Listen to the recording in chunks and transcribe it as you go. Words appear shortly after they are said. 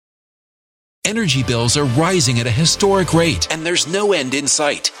energy bills are rising at a historic rate, and there's no end in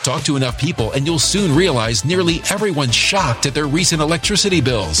sight. Talk to enough people and you'll soon realize nearly everyone's shocked at their recent electricity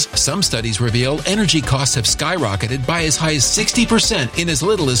bills. Some studies reveal energy costs have skyrocketed by as high as 60% in as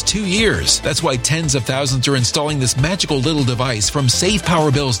little as 2 years. That's why tens of thousands are installing this magical little device from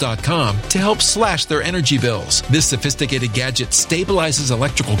SavePowerBills.com to help slash their energy bills. This sophisticated gadget stabilizes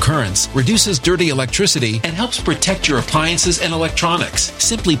electrical currents, reduces dirty electricity, and helps protect your appliances and electronics.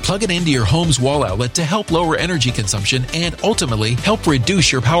 Simply plug it into your home's wall outlet to help lower energy consumption and ultimately help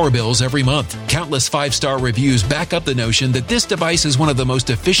reduce your power bills every month. Countless 5-star reviews back up the notion that this device is one of the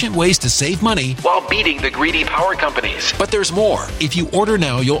most efficient ways to save money while beating the greedy power companies. But there's more. If you order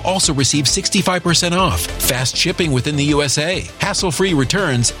now, you'll also receive 65% off, fast shipping within the USA, hassle-free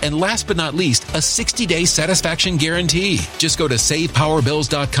returns, and last but not least, a 60-day satisfaction guarantee. Just go to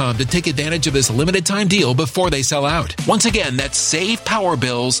SavePowerBills.com to take advantage of this limited time deal before they sell out. Once again, that's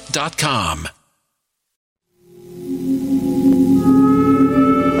SavePowerBills.com.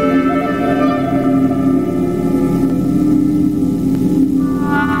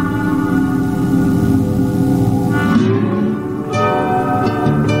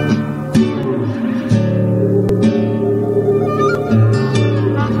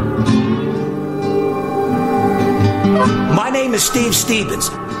 Steve Stevens,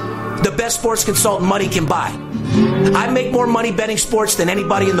 the best sports consultant money can buy. I make more money betting sports than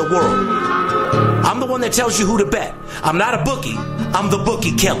anybody in the world. I'm the one that tells you who to bet. I'm not a bookie. I'm the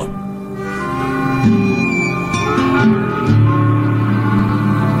bookie killer.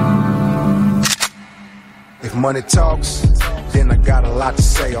 If money talks, then I got a lot to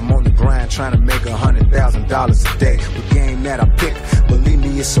say. I'm on the grind trying to make $100,000 a day. The game that I pick, believe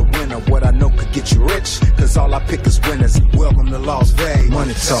me, it's a winner. What I know could get you rich, cause all I pick is winners. Welcome to Las Vegas.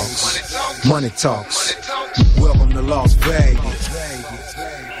 Money talks, money talks. Welcome to Las Vegas.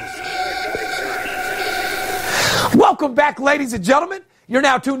 Welcome back, ladies and gentlemen. You're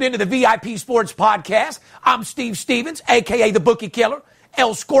now tuned into the VIP Sports Podcast. I'm Steve Stevens, a.k.a. the Bookie Killer.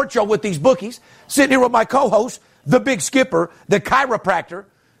 El Scorcho with these bookies. Sitting here with my co-host, the Big Skipper, the chiropractor,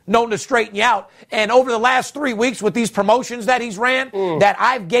 known to straighten you out. And over the last 3 weeks with these promotions that he's ran, that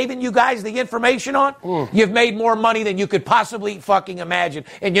I've given you guys the information on, you've made more money than you could possibly fucking imagine.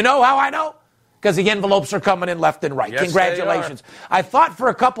 And you know how I know? Because the envelopes are coming in left and right. Yes, congratulations. I thought for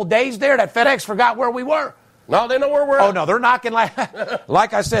a couple days there that FedEx forgot where we were. No, they know where we're at. Oh, no, they're knocking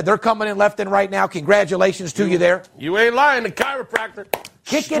like I said, they're coming in left and right now. Congratulations to you there. You ain't lying, the chiropractor.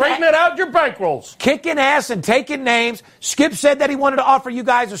 Straighten it out your bankrolls. Kicking ass and taking names. Skip said that he wanted to offer you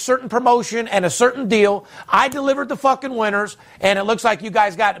guys a certain promotion and a certain deal. I delivered the fucking winners, and it looks like you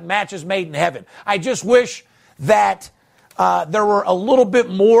guys got matches made in heaven. I just wish that there were a little bit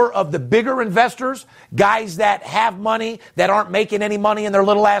more of the bigger investors, guys that have money, that aren't making any money in their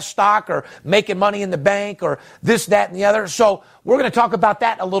little ass stock or making money in the bank or this, that, and the other. So we're going to talk about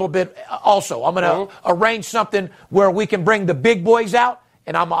that a little bit also. I'm going to arrange something where we can bring the big boys out,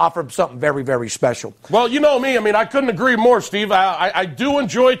 and I'm going to offer them something very, very special. Well, you know me. I mean, I couldn't agree more, Steve. I do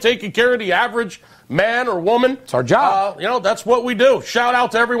enjoy taking care of the average man or woman. It's our job. That's what we do. Shout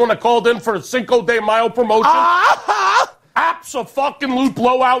out to everyone that called in for the Cinco de Mayo promotion. Abso-fucking-lute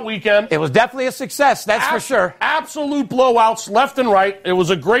blowout weekend. It was definitely a success, that's for sure. Absolute blowouts left and right. It was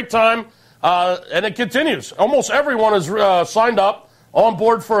a great time, and it continues. Almost everyone is signed up on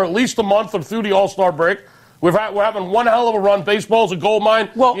board for at least a month or through the All-Star break. We're having one hell of a run. Baseball's a gold mine.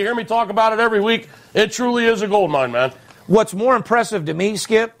 Well, you hear me talk about it every week. It truly is a gold mine, man. What's more impressive to me,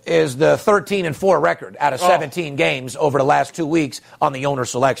 Skip, is the 13-4 record out of 17 games over the last 2 weeks on the owner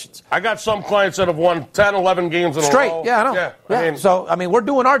selections. I got some clients that have won 10, 11 games in a row. Straight, yeah, I know. Yeah. I mean, we're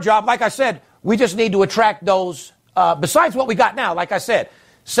doing our job. Like I said, we just need to attract those, besides what we got now, like I said,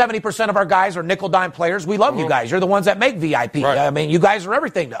 70% of our guys are nickel-dime players. We love you guys. You're the ones that make VIP. Right. I mean, you guys are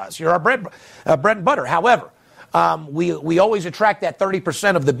everything to us. You're our bread and butter. However, we always attract that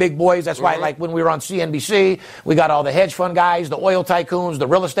 30% of the big boys. That's why, like when we were on CNBC, we got all the hedge fund guys, the oil tycoons, the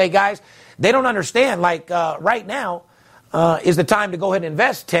real estate guys. They don't understand, right now is the time to go ahead and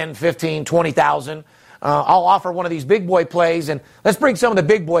invest 10, 15, 20,000. I'll offer one of these big boy plays, and let's bring some of the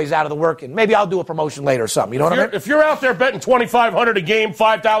big boys out of the work, and maybe I'll do a promotion later or something. You know what I mean? If you're out there betting $2,500 a game,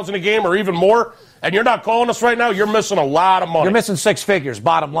 $5,000 a game, or even more, and you're not calling us right now, you're missing a lot of money. You're missing six figures,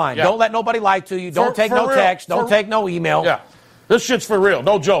 bottom line. Yeah. Don't let nobody lie to you. Don't take no text. Don't take no email. Yeah. This shit's for real.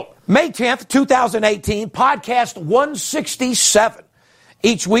 No joke. May 10th, 2018, podcast 167.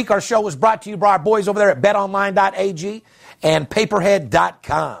 Each week, our show is brought to you by our boys over there at betonline.ag and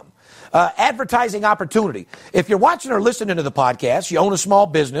paperhead.com. Advertising opportunity. If you're watching or listening to the podcast, you own a small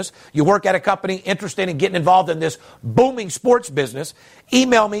business, you work at a company interested in getting involved in this booming sports business,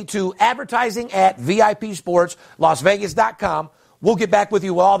 email me to advertising@VIPSportsLasVegas.com. We'll get back with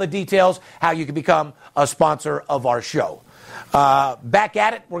you with all the details, how you can become a sponsor of our show. Back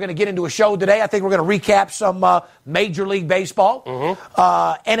at it. We're going to get into a show today. I think we're going to recap some Major League Baseball.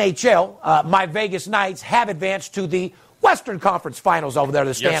 NHL. My Vegas Knights have advanced to the Western Conference Finals over there,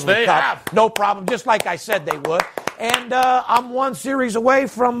 the Stanley Cup. Have. No problem, just like I said they would. And I'm one series away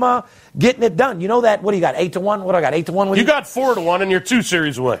from getting it done. You know that? What do you got, 8-1? What do I got, 8-1 with you? You got 4-1, and you're 2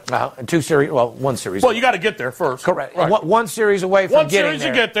 series away. And 2 series, well, 1 series. Well, you got to get there first. Correct. Right. One series away from getting there. 1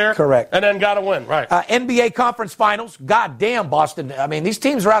 series to get there. Correct. And then got to win, right. NBA Conference Finals. God damn, Boston. I mean, these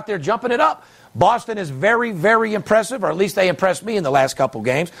teams are out there jumping it up. Boston is very, very impressive, or at least they impressed me in the last couple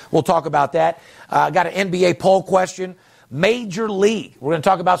games. We'll talk about that. Got an NBA poll question. Major League. We're going to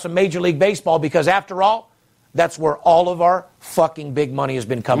talk about some Major League Baseball because, after all, that's where all of our fucking big money has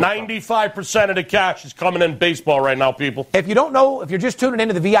been coming 95% of the cash is coming in baseball right now, people. If you don't know, if you're just tuning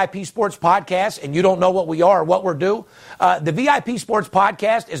into the VIP Sports Podcast and you don't know what we are or what we're due, the VIP Sports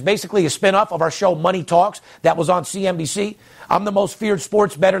Podcast is basically a spinoff of our show Money Talks that was on CNBC. I'm the most feared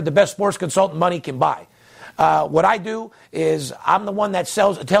sports bettor, the best sports consultant money can buy. What I do is I'm the one that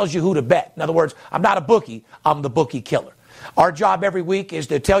tells you who to bet. In other words, I'm not a bookie, I'm the bookie killer. Our job every week is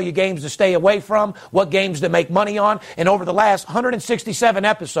to tell you games to stay away from, what games to make money on. And over the last 167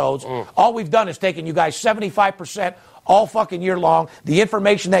 episodes, all we've done is taken you guys 75% all fucking year long. The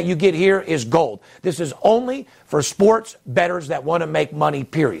information that you get here is gold. This is only for sports bettors that want to make money,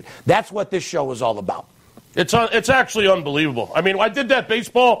 period. That's what this show is all about. It's actually unbelievable. I mean, I did that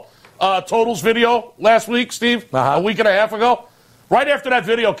baseball totals video last week, Steve, a week and a half ago. Right after that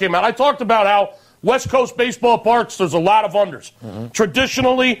video came out, I talked about how West Coast baseball parks, there's a lot of unders.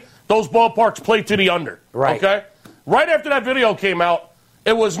 Traditionally, those ballparks play to the under. Right. Okay? Right after that video came out,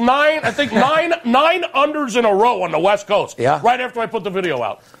 it was nine unders in a row on the West Coast. Yeah. Right after I put the video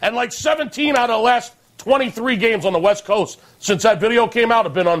out. And like 17 out of the last 23 games on the West Coast since that video came out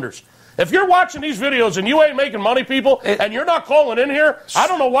have been unders. If you're watching these videos and you ain't making money, people, and you're not calling in here, I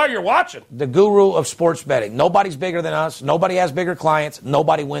don't know why you're watching. The guru of sports betting. Nobody's bigger than us. Nobody has bigger clients.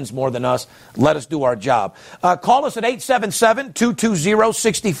 Nobody wins more than us. Let us do our job. Call us at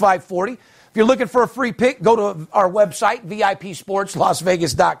 877-220-6540. If you're looking for a free pick, go to our website,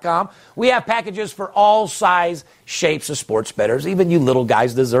 VIPSportsLasVegas.com. We have packages for all size, shapes of sports bettors. Even you little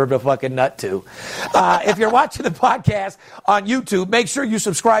guys deserve a fucking nut, too. If you're watching the podcast on YouTube, make sure you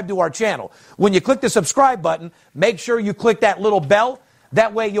subscribe to our channel. When you click the subscribe button, make sure you click that little bell.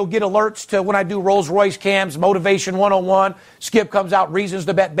 That way you'll get alerts to when I do Rolls-Royce cams, Motivation 101, Skip comes out, Reasons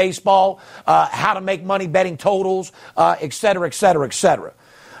to Bet Baseball, how to make money betting totals, et cetera, et cetera, et cetera.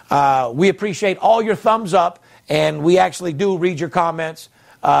 We appreciate all your thumbs up, and we actually do read your comments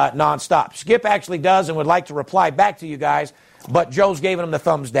nonstop. Skip actually does and would like to reply back to you guys, but Joe's giving him the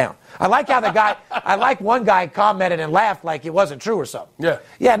thumbs down. I like how one guy commented and laughed like it wasn't true or something. Yeah.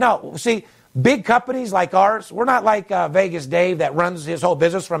 Yeah, no, see, big companies like ours, we're not like Vegas Dave that runs his whole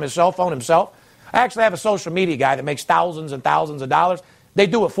business from his cell phone himself. I actually have a social media guy that makes thousands and thousands of dollars. They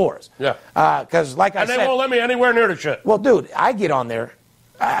do it for us. Yeah. Because like I said. And they won't let me anywhere near the shit. Well, dude, I get on there.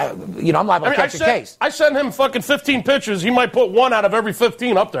 I'm liable to catch a case. I send him fucking 15 pictures. He might put one out of every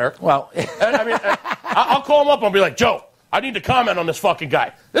 15 up there. Well, I'll call him up and be like, Joe, I need to comment on this fucking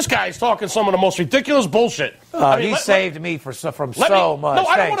guy. This guy's talking some of the most ridiculous bullshit. He saved me from so much. No,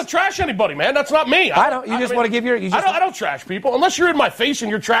 I don't want to trash anybody, man. That's not me. I don't. You just want to give your. I don't trash people unless you're in my face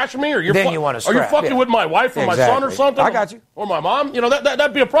and you're trashing me, or you're then you want to. Or you're fucking with my wife or my son or something. I got you. Or my mom. You know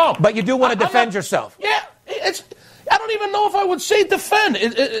that'd be a problem. But you do want to defend yourself. Yeah, I don't even know if I would say defend.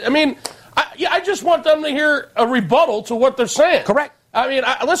 I just want them to hear a rebuttal to what they're saying. Correct. I mean,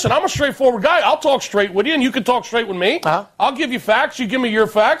 listen, I'm a straightforward guy. I'll talk straight with you, and you can talk straight with me. I'll give you facts. You give me your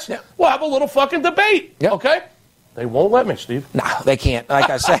facts. Yeah. We'll have a little fucking debate. Yep. Okay? They won't let me, Steve. No, they can't. Like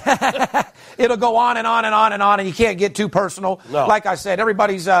I said, it'll go on and on and on and on, and you can't get too personal. No. Like I said,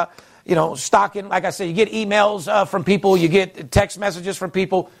 everybody's, stalking. Like I said, you get emails from people. You get text messages from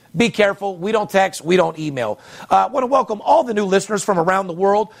people. Be careful. We don't text. We don't email. I want to welcome all the new listeners from around the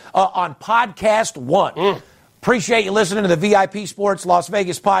world on Podcast One. Appreciate you listening to the VIP Sports Las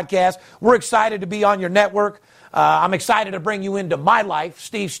Vegas podcast. We're excited to be on your network. I'm excited to bring you into my life,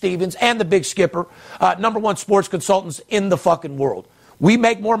 Steve Stevens, and the Big Skipper, #1 sports consultants in the fucking world. We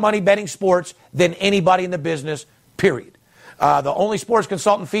make more money betting sports than anybody in the business, period. The only sports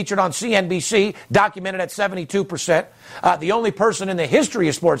consultant featured on CNBC, documented at 72%. The only person in the history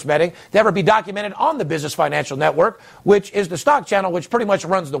of sports betting to ever be documented on the Business Financial Network, which is the stock channel which pretty much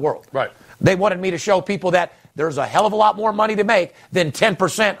runs the world. Right. They wanted me to show people that there's a hell of a lot more money to make than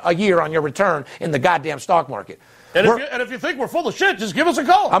 10% a year on your return in the goddamn stock market. And if you think we're full of shit, just give us a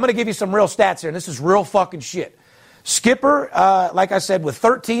call. I'm going to give you some real stats here, and this is real fucking shit. Skipper, like I said, with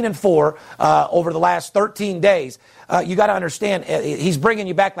 13-4 over the last 13 days, you got to understand, he's bringing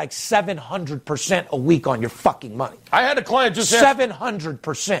you back like 700% a week on your fucking money. I had a client just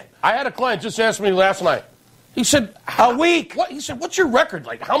 700%. I had a client just ask me last night. He said, a week. What? He said, what's your record?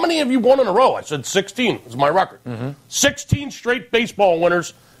 Like, how many have you won in a row? I said, 16 is my record. 16 straight baseball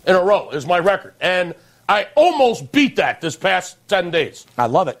winners in a row is my record. And I almost beat that this past 10 days. I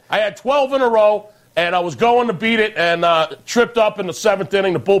love it. I had 12 in a row, and I was going to beat it and tripped up in the 7th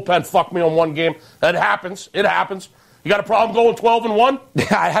inning. The bullpen fucked me on one game. That happens. It happens. You got a problem going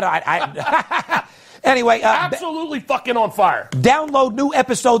 12-1? Anyway. Absolutely fucking on fire. Download new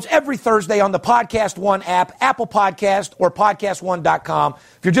episodes every Thursday on the Podcast One app, Apple Podcast, or PodcastOne.com.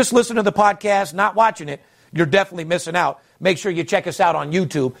 If you're just listening to the podcast, not watching it, you're definitely missing out. Make sure you check us out on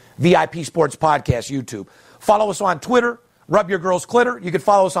YouTube, VIP Sports Podcast YouTube. Follow us on Twitter, Rub Your Girl's Clitter. You can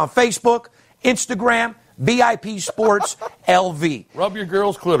follow us on Facebook, Instagram, VIP Sports LV. Rub Your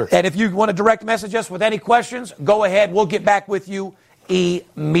Girl's Clitter. And if you want to direct message us with any questions, go ahead. We'll get back with you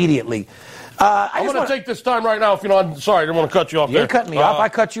immediately. I want to take this time right now, if you know, I'm sorry, I didn't want to cut you off there. You're cutting me off. I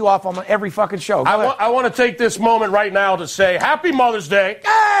cut you off on every fucking show. I want to take this moment right now to say Happy Mother's Day.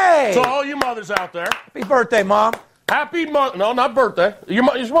 Hey! To all you mothers out there. Happy birthday, Mom. No, not birthday. Your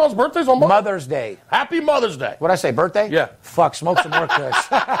mom's birthday's on Mother's Day. Happy Mother's Day. What'd I say, birthday? Yeah. Fuck, smoke some more kush.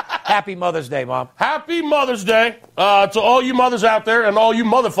 Happy Mother's Day, Mom. Happy Mother's Day to all you mothers out there and all you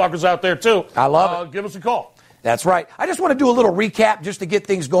motherfuckers out there, too. I love it. Give us a call. That's right. I just want to do a little recap just to get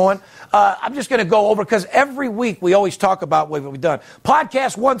things going. I'm just going to go over, because every week we always talk about what we've done.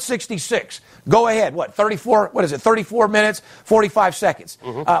 Podcast 166. Go ahead. 34 minutes, 45 seconds.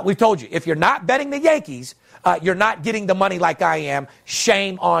 We've told you, if you're not betting the Yankees, you're not getting the money like I am.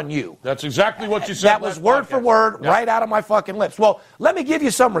 Shame on you. That's exactly what you said. That was word for word, right out of my fucking lips. Well, let me give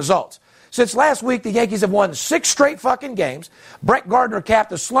you some results. Since last week, the Yankees have won 6 straight fucking games. Brett Gardner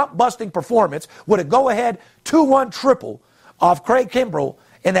capped a slump-busting performance with a go-ahead 2-1 triple off Craig Kimbrell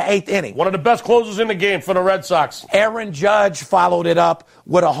in the 8th inning. One of the best closers in the game for the Red Sox. Aaron Judge followed it up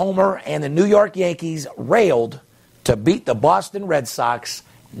with a homer, and the New York Yankees railed to beat the Boston Red Sox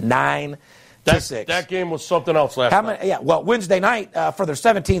 9-6. That game was something else last night. Wednesday night for their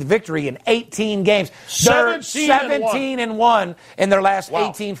 17th victory in 18 games. 17-1 in their last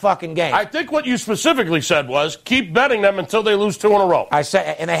 18 fucking games. I think what you specifically said was keep betting them until they lose 2 in a row. I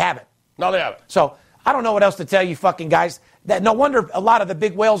said, and they haven't. No, they haven't. So I don't know what else to tell you fucking guys. That no wonder a lot of the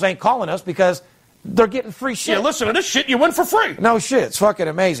big whales ain't calling us, because they're getting free shit. Yeah, listen to this shit you win for free. No shit. It's fucking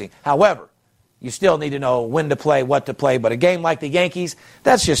amazing. However, you still need to know when to play, what to play. But a game like the Yankees,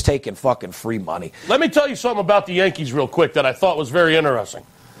 that's just taking fucking free money. Let me tell you something about the Yankees real quick that I thought was very interesting.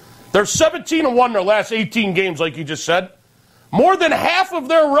 They're 17-1 in their last 18 games, like you just said. More than half of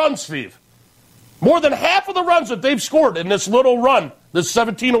their runs, Steve, more than half of the runs that they've scored in this little run, this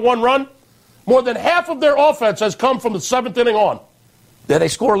 17-1 run, more than half of their offense has come from the 7th inning on. Did they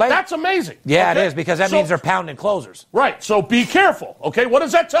score late? That's amazing. Yeah, okay? It is, because that means they're pounding closers. Right, so be careful, okay? What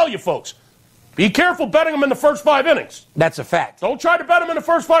does that tell you, folks? Be careful betting them in the first 5 innings. That's a fact. Don't try to bet them in the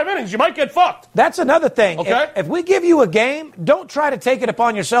first 5 innings. You might get fucked. That's another thing. Okay? If we give you a game, don't try to take it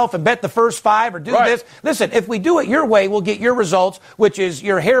upon yourself and bet the first 5 or do this. Listen, if we do it your way, we'll get your results, which is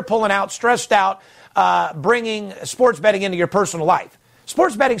your hair pulling out, stressed out, bringing sports betting into your personal life.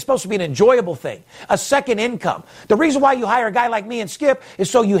 Sports betting is supposed to be an enjoyable thing, a second income. The reason why you hire a guy like me and Skip is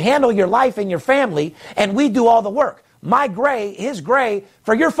so you handle your life and your family, and we do all the work. My gray, his gray,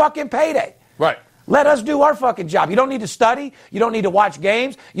 for your fucking payday. Right. Let us do our fucking job. You don't need to study. You don't need to watch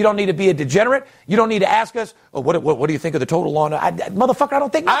games. You don't need to be a degenerate. You don't need to ask us, what do you think of the total on? Motherfucker, I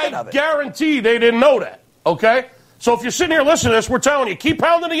don't think nothing of it. I guarantee they didn't know that, okay? So if you're sitting here listening to this, we're telling you, keep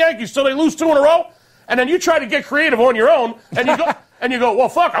pounding the Yankees till they lose 2 in a row, and then you try to get creative on your own, and you go... And you go, well,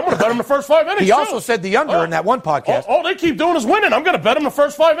 fuck, I'm going to bet them the first 5 innings, He also said the under in that one podcast. All they keep doing is winning. I'm going to bet them the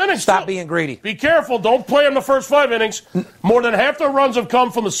first 5 innings, Stop being greedy. Be careful. Don't play them the first 5 innings. More than half their runs have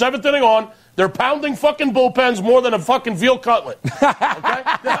come from the 7th inning on, They're pounding fucking bullpens more than a fucking veal cutlet. Okay?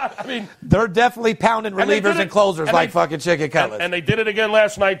 I mean, they're definitely pounding relievers and closers like fucking chicken cutlets. And they did it again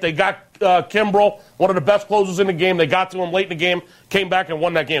last night. They got Kimbrel, one of the best closers in the game. They got to him late in the game, came back and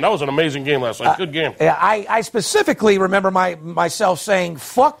won that game. That was an amazing game last night. Good game. Yeah, I specifically remember myself saying,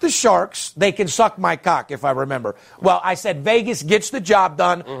 fuck the Sharks. They can suck my cock, if I remember. Well, I said Vegas gets the job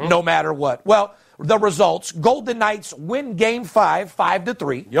done no matter what. Well, the results: Golden Knights win Game 5,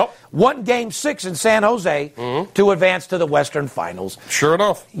 5-3. Yep. Won Game 6 in San Jose to advance to the Western Finals. Sure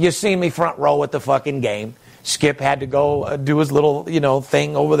enough. You see me front row at the fucking game. Skip had to go do his little,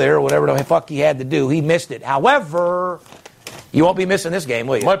 thing over there or whatever the fuck he had to do. He missed it. However, you won't be missing this game,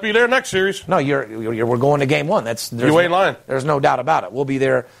 will you? Might be there next series. No, we're going to Game 1. You ain't lying. There's no doubt about it. We'll be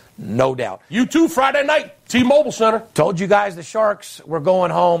there, no doubt. You too, Friday night, T-Mobile Center. Told you guys the Sharks were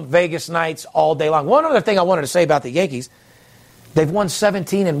going home, Vegas Knights all day long. One other thing I wanted to say about the Yankees, they've won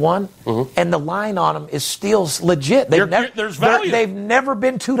 17-1, and the line on them is still legit. There's value. They've never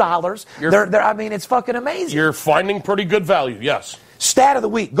been $2. It's fucking amazing. You're finding pretty good value, yes. Stat of the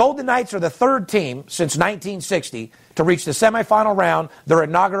week: Golden Knights are the third team since 1960 to reach the semifinal round, their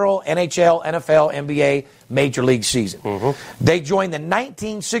inaugural NHL, NFL, NBA Major League season. They joined the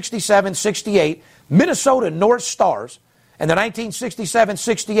 1967-68 Minnesota North Stars and the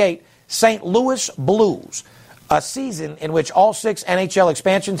 1967-68 St. Louis Blues, a season in which all 6 NHL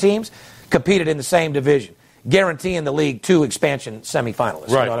expansion teams competed in the same division, guaranteeing the league 2 expansion semifinalists.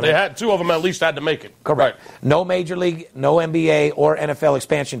 Right. You know what I They mean? had 2 of them at least had to make it. Correct. Right. No Major League, no NBA or NFL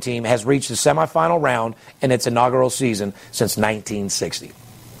expansion team has reached the semifinal round in its inaugural season since 1960.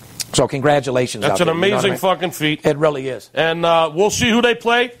 So congratulations. That's an amazing fucking feat. It really is. And we'll see who they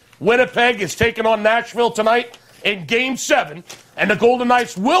play. Winnipeg is taking on Nashville tonight in Game 7, and the Golden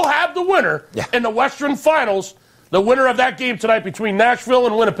Knights will have the winner in the Western Finals. The winner of that game tonight between Nashville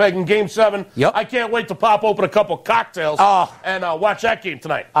and Winnipeg in Game 7. Yep. I can't wait to pop open a couple cocktails and watch that game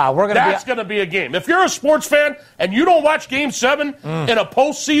tonight. That's going to be a game. If you're a sports fan and you don't watch Game 7 in a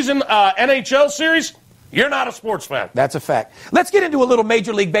postseason NHL series, you're not a sports fan. That's a fact. Let's get into a little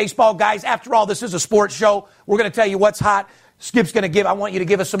Major League Baseball, guys. After all, this is a sports show. We're going to tell you what's hot. Skip's going to I want you to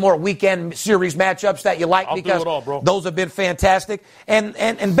give us some more weekend series matchups that you like because those have been fantastic.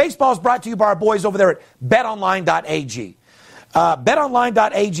 And baseball is brought to you by our boys over there at betonline.ag.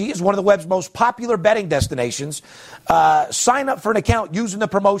 BetOnline.ag is one of the web's most popular betting destinations. Sign up for an account using the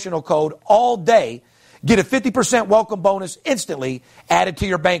promotional code ALLDAY. Get a 50% welcome bonus instantly added to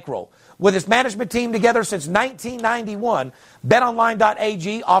your bankroll. With its management team together since 1991,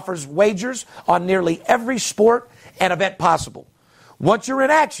 BetOnline.ag offers wagers on nearly every sport and event possible. Once you're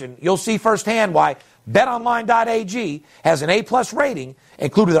in action, you'll see firsthand why BetOnline.ag has an A+ rating,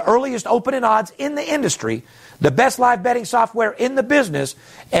 including the earliest opening odds in the industry, the best live betting software in the business,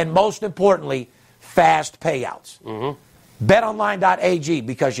 and most importantly, fast payouts. BetOnline.ag,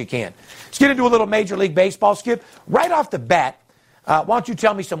 because you can. Let's get into a little Major League Baseball, Skip. Right off the bat, why don't you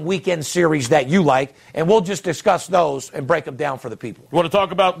tell me some weekend series that you like, and we'll just discuss those and break them down for the people. You want to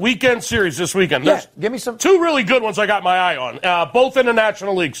talk about weekend series this weekend? Yeah, give me some. 2 really good ones I got my eye on, both in the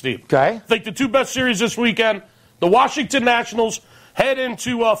National League, Steve. Okay. I think the 2 best series this weekend, the Washington Nationals head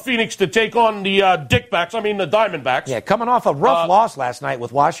into Phoenix to take on the Diamondbacks. Yeah, coming off a rough loss last night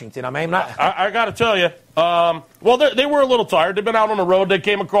with Washington. I got to tell you, they were a little tired. They've been out on the road. They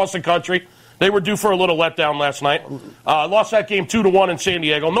came across the country. They were due for a little letdown last night. Lost that game 2-1 in San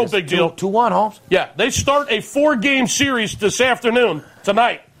Diego. No big deal. 2-1, Holmes. Yeah, they start a 4-game series this afternoon,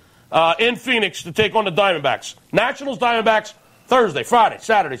 tonight, in Phoenix to take on the Diamondbacks. Nationals, Diamondbacks, Thursday, Friday,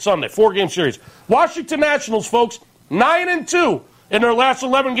 Saturday, Sunday, 4-game series. Washington Nationals, folks, 9-2 in their last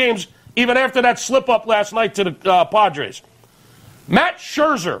 11 games, even after that slip-up last night to the Padres. Matt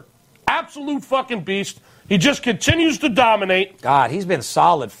Scherzer, absolute fucking beast. He just continues to dominate. God, he's been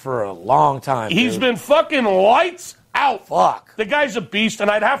solid for a long time. He's been fucking lights out. Fuck. The guy's a beast,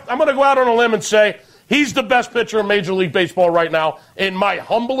 and I'm going to go out on a limb and say he's the best pitcher in Major League Baseball right now, in my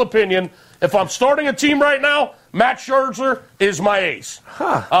humble opinion. If I'm starting a team right now, Matt Scherzer is my ace.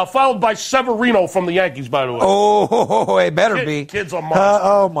 Followed by Severino from the Yankees, by the way. Oh, it better be. Kid's a monster.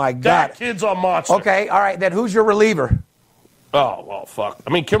 Oh, my God. That kid's a monster. Okay, all right, then who's your reliever? Oh, well, fuck. I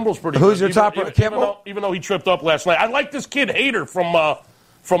mean, Kimbrel's pretty Who's good. your top? Kimbrel? Even though he tripped up last night. I like this kid Hader from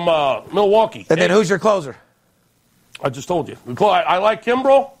Milwaukee. And then who's your closer? I just told you. I like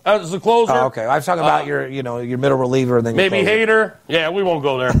Kimbrel as the closer. Oh, okay. I was talking about your middle reliever and then maybe Hader. Yeah, we won't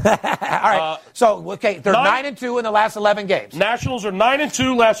go there. All right. They're 9-2 in the last 11 games. Nationals are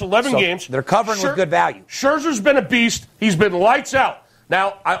 9-2 last 11 games. They're covering with good value. Scherzer's been a beast. He's been lights out.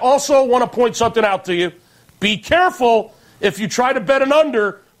 Now, I also want to point something out to you. Be careful if you try to bet an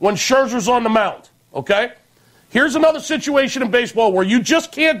under when Scherzer's on the mound, okay? Here's another situation in baseball where you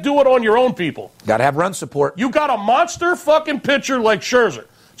just can't do it on your own people. Got to have run support. You got a monster fucking pitcher like Scherzer.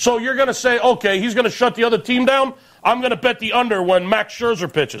 So you're going to say, okay, he's going to shut the other team down. I'm going to bet the under when Max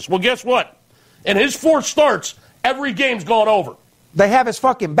Scherzer pitches. Well, guess what? In his 4 starts, every game's gone over. They have his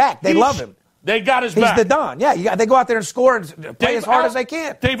fucking back. They love him. They got his back. He's the Don. Yeah, they go out there and score and play as hard as they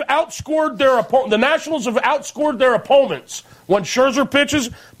can. They've outscored their opponent. The Nationals have outscored their opponents when Scherzer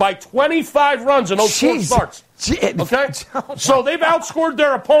pitches by 25 runs in those 4 starts. Okay? So they've outscored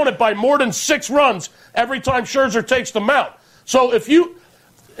their opponent by more than 6 runs every time Scherzer takes the mound. So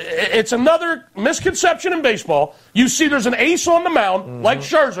it's another misconception in baseball. You see there's an ace on the mound, like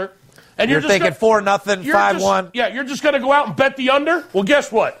Scherzer, and you're just thinking 4-0, 5-1. Yeah, you're just going to go out and bet the under? Well,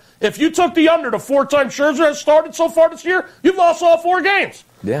 guess what? If you took the under the 4 times Scherzer has started so far this year, you've lost all 4 games.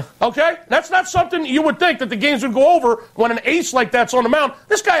 Yeah. Okay? That's not something you would think that the games would go over when an ace like that's on the mound.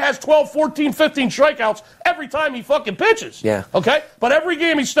 This guy has 12, 14, 15 strikeouts every time he fucking pitches. Yeah. Okay? But every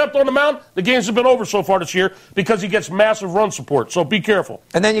game he stepped on the mound, the games have been over so far this year because he gets massive run support. So be careful.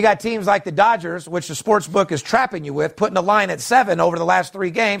 And then you got teams like the Dodgers, which the sports book is trapping you with, putting the line at 7 over the last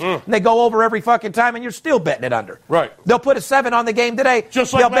 3 games, and they go over every fucking time, and you're still betting it under. Right. They'll put a 7 on the game today.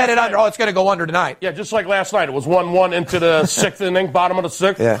 Just like they'll bet it night. under. Oh, it's going to go under tonight. Yeah, just like last night. It was 1-1 into the 6th inning, bottom of the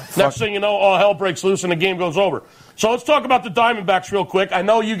 6th. Yeah. Next thing you know, all hell breaks loose and the game goes over. So let's talk about the Diamondbacks real quick. I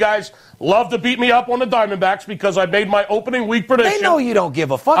know you guys love to beat me up on the Diamondbacks because I made my opening week prediction. They know you don't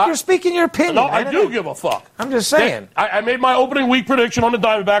give a fuck. You're speaking your opinion. No, man. I do give a fuck. I'm just saying. I made my opening week prediction on the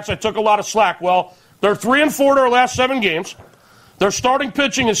Diamondbacks. I took a lot of slack. Well, they're 3-4 their last 7 games. Their starting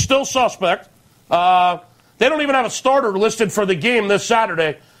pitching is still suspect. They don't even have a starter listed for the game this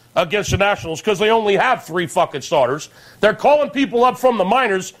Saturday against the Nationals because they only have 3 fucking starters. They're calling people up from the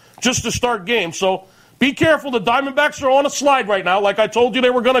minors just to start games. So be careful. The Diamondbacks are on a slide right now. Like I told you they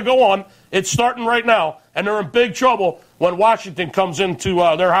were going to go on. It's starting right now, and they're in big trouble when Washington comes into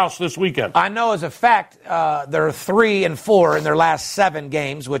their house this weekend. I know as a fact they're 3-4 in their last 7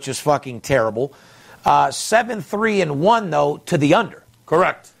 games, which is fucking terrible. 7-3-1, though, to the under.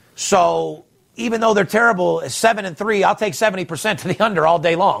 Correct. So even though they're terrible, 7-3, I'll take 70% to the under all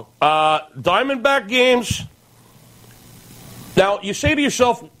day long. Diamondback games. Now, you say to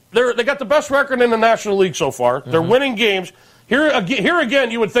yourself, they got the best record in the National League so far. They're winning games. Here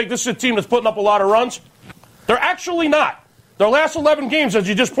again, you would think this is a team that's putting up a lot of runs. They're actually not. Their last 11 games, as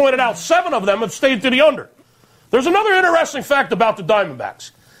you just pointed out, 7 of them have stayed to the under. There's another interesting fact about the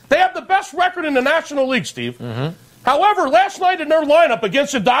Diamondbacks. They have the best record in the National League, Steve. However, last night in their lineup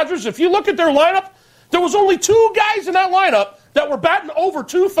against the Dodgers, if you look at their lineup, there was only 2 guys in that lineup that were batting over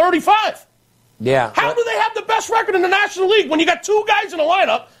 .235. Yeah. How do they have the best record in the National League when you got 2 guys in a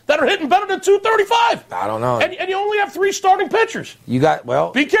lineup that are hitting better than .235? I don't know. And you only have 3 starting pitchers. Be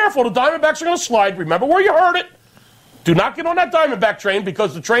careful. The Diamondbacks are going to slide. Remember where you heard it. Do not get on that Diamondback train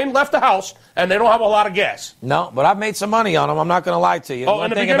because the train left the house and they don't have a lot of gas. No, but I've made some money on them. I'm not going to lie to you.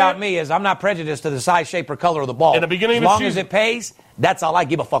 One thing about me is I'm not prejudiced to the size, shape, or color of the ball. In the beginning as of the long as it pays, that's all I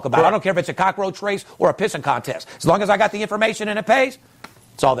give a fuck about. Correct. I don't care if it's a cockroach race or a pissing contest. As long as I got the information and it pays,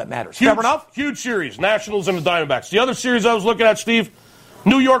 it's all that matters. Fair enough? Huge series, Nationals and the Diamondbacks. The other series I was looking at, Steve,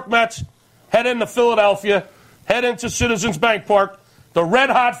 New York Mets, head into Philadelphia, head into Citizens Bank Park. The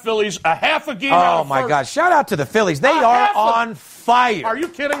red-hot Phillies, a half a game out of my first. God. Shout out to the Phillies. They are on fire. Are you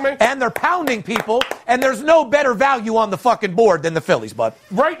kidding me? And they're pounding people, and there's no better value on the fucking board than the Phillies, bud.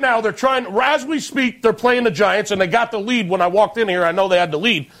 Right now, they're trying, as we speak, they're playing the Giants, and they got the lead when I walked in here. I know they had the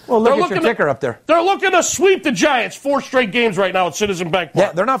lead. Well, look at your ticker up there. They're looking to sweep the Giants 4 straight games right now at Citizen Bank Park.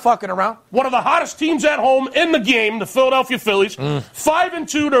 Yeah, they're not fucking around. One of the hottest teams at home in the game, the Philadelphia Phillies,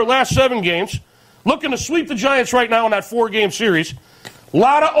 5-2 their last 7 games. Looking to sweep the Giants right now in that 4-game series. A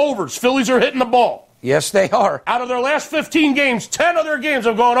lot of overs. Phillies are hitting the ball. Yes, they are. Out of their last 15 games, 10 of their games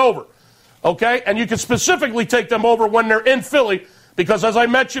have gone over. Okay? And you can specifically take them over when they're in Philly because, as I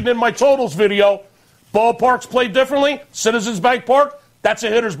mentioned in my totals video, ballparks play differently. Citizens Bank Park, that's a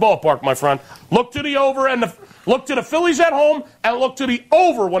hitter's ballpark, my friend. Look to the over and look to the Phillies at home and look to the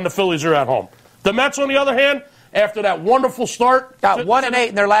over when the Phillies are at home. The Mets, on the other hand, after that wonderful start. Got 1-8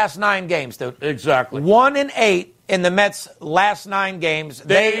 in their last 9 games, dude. Exactly. 1-8 in the Mets' last 9 games.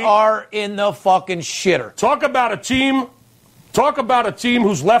 They are in the fucking shitter. Talk about a team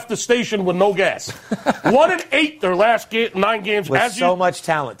who's left the station with no gas. 1-8 their last 9 games. With so much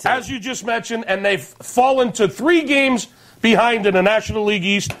talent, too. As you just mentioned, and they've fallen to 3 games behind in the National League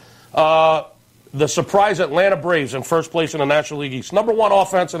East. the surprise Atlanta Braves in first place in the National League East. Number 1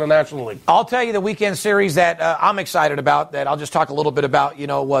 offense in the National League. I'll tell you the weekend series that I'm excited about, that I'll just talk a little bit about,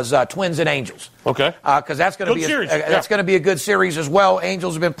 was Twins and Angels. Okay. Because that's going to be that's going to be a good series as well.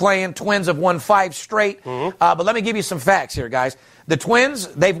 Angels have been playing. Twins have won 5 straight. Mm-hmm. But let me give you some facts here, guys. The Twins,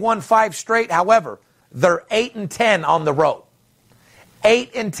 they've won 5 straight. However, they're 8-10 on the road.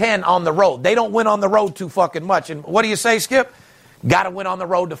 8-10 on the road. They don't win on the road too fucking much. And what do you say, Skip? Got to win on the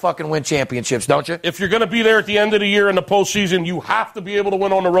road to fucking win championships, don't you? If you're going to be there at the end of the year in the postseason, you have to be able to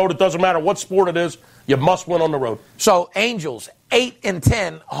win on the road. It doesn't matter what sport it is. You must win on the road. So, Angels,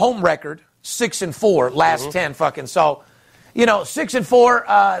 8-10, home record, 6-4, last 10 fucking. So,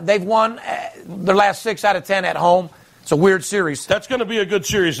 6-4, they've won their last 6 out of 10 at home. It's a weird series. That's going to be a good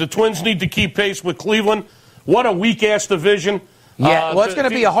series. The Twins need to keep pace with Cleveland. What a weak-ass division. Yeah, well, it's going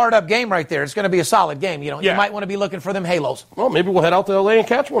to be a hard-up game right there. It's going to be a solid game. You might want to be looking for them halos. Well, maybe we'll head out to L.A. and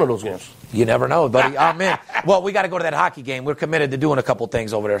catch one of those games. You never know, buddy. I'm in. Well, we got to go to that hockey game. We're committed to doing a couple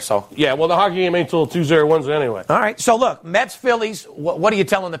things over there. So yeah, well, the hockey game ain't until Tuesday or Wednesday anyway. All right. So, look, Mets, Phillies, what are you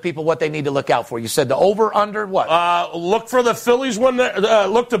telling the people what they need to look out for? You said the over, under, what? Look for the Phillies when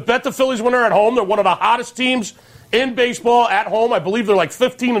look to bet the Phillies when they're at home. They're one of the hottest teams in baseball at home. I believe they're like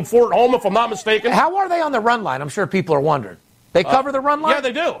 15-4 at home, if I'm not mistaken. How are they on the run line? I'm sure people are wondering. They cover the run line? Yeah,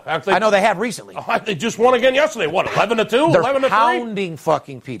 they do. I know they have recently. They just won again yesterday. What, 11-2? They're 11-3? pounding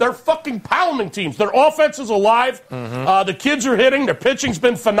fucking people. They're fucking pounding teams. Their offense is alive. Mm-hmm. The kids are hitting. Their pitching's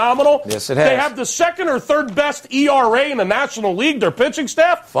been phenomenal. Yes, it has. They have the second or third best ERA in the National League, their pitching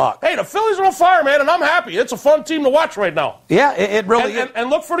staff. Fuck. Hey, the Phillies are on fire, man, and I'm happy. It's a fun team to watch right now. Yeah, it really is. And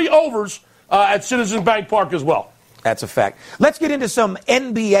look for the overs at Citizens Bank Park as well. That's a fact. Let's get into some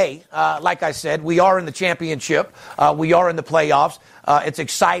NBA. Like I said, we are in the championship. We are in the playoffs. It's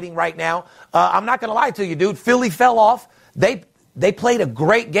exciting right now. I'm not going to lie to you, dude. Philly fell off. They played a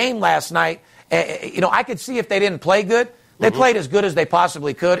great game last night. I could see if they didn't play good. They played as good as they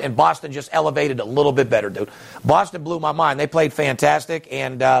possibly could, and Boston just elevated a little bit better, dude. Boston blew my mind. They played fantastic,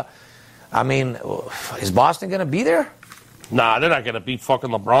 and, is Boston going to be there? Nah, they're not going to beat fucking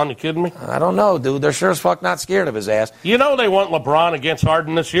LeBron. You kidding me? I don't know, dude. They're sure as fuck not scared of his ass. You know they want LeBron against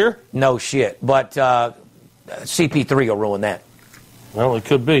Harden this year? No shit. But CP3 will ruin that. Well, it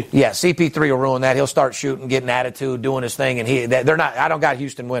could be. Yeah, CP3 will ruin that. He'll start shooting, getting attitude, doing his thing, and they're not. I don't got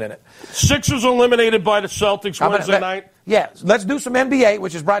Houston winning it. Sixers eliminated by the Celtics Wednesday night. Yeah, let's do some NBA,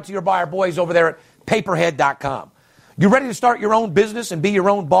 which is brought to you by our boys over there at Paperhead.com. You ready to start your own business and be your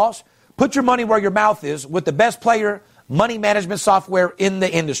own boss? Put your money where your mouth is with the best player money management software in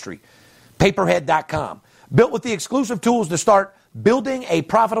the industry. Paperhead.com. Built with the exclusive tools to start building a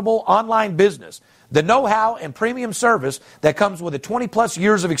profitable online business. The know-how and premium service that comes with 20-plus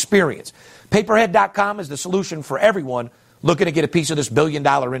years of experience. Paperhead.com is the solution for everyone looking to get a piece of this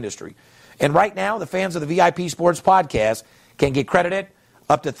billion-dollar industry. And right now, the fans of the VIP Sports Podcast can get credited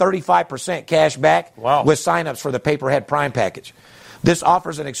up to 35% cash back with sign-ups for the Paperhead Prime package. This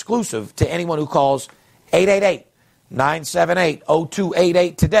offers an exclusive to anyone who calls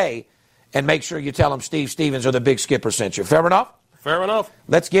 888-978-0288 today, and make sure you tell them Steve Stevens or the Big Skipper sent you. Fair enough? Fair enough.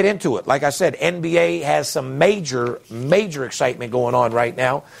 Let's get into it. Like I said, NBA has some major excitement going on right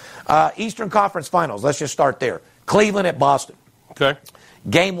now. Eastern Conference Finals, let's just start there. Cleveland at Boston. Okay.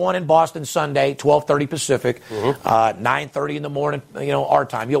 Game 1 in Boston Sunday, 12:30 Pacific, 9:30 in the morning, our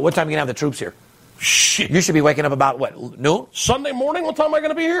time. What time are you going to have the troops here? Shit. You should be waking up about, noon? Sunday morning? What time am I going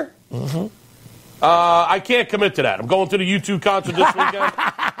to be here? Mm-hmm. I can't commit to that. I'm going to the U2 concert this weekend.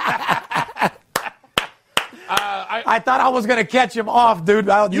 I thought I was going to catch him off, dude.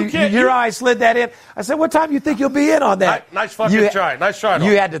 Your eye slid that in. I said, what time do you think you'll be in on that? Nice fucking try. Nice try.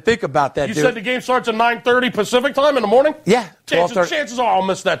 You had to think about that, dude. You said the game starts at 9:30 Pacific time in the morning? Yeah. Chances are I'll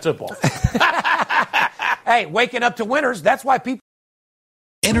miss that tip-off. Hey, waking up to winners, that's why people...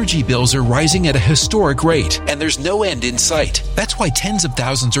 Energy bills are rising at a historic rate, and there's no end in sight. That's why tens of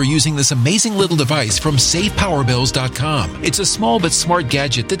thousands are using this amazing little device from SavePowerBills.com. It's a small but smart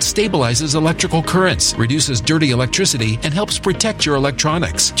gadget that stabilizes electrical currents, reduces dirty electricity, and helps protect your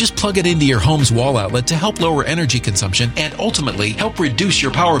electronics. Just plug it into your home's wall outlet to help lower energy consumption and ultimately help reduce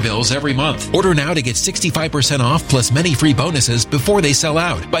your power bills every month. Order now to get 65% off plus many free bonuses before they sell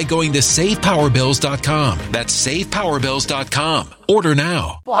out by going to SavePowerBills.com. That's SavePowerBills.com. Order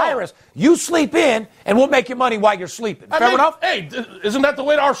now. Well, Iris, you sleep in, and we'll make you money while you're sleeping. Fair enough? Hey, isn't that the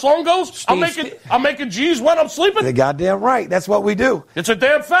way our song goes? I'm making G's when I'm sleeping. You're goddamn right. That's what we do. It's a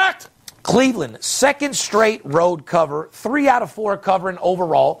damn fact. Cleveland, second straight road cover, 3 out of 4 covering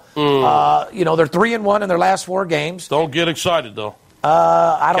overall. They're 3-1 in their last 4 games. Don't get excited, though.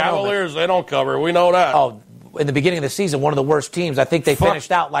 I don't know. Cavaliers, they don't cover. We know that. Oh, in the beginning of the season, one of the worst teams. I think they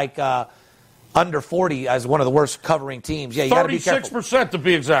finished out like under 40 as one of the worst covering teams. Yeah, you got to be careful. 36% to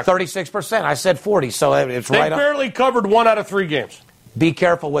be exact. 36%. I said 40, so it's they right up. They barely covered 1 out of 3 games. Be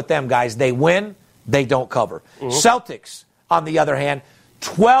careful with them, guys. They win, they don't cover. Celtics, on the other hand,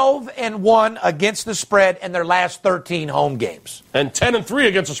 12-1 against the spread in their last 13 home games. And 10-3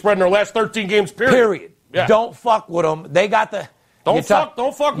 against the spread in their last 13 games, period. Yeah. Don't fuck with them. They got the... Don't fuck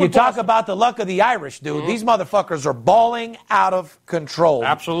with You talk about the luck of the Irish, dude. These motherfuckers are balling out of control.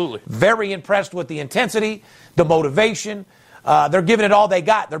 Absolutely. Very impressed with the intensity, the motivation. They're giving it all they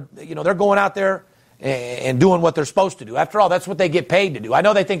got. They're going out there and doing what they're supposed to do. After all, that's what they get paid to do. I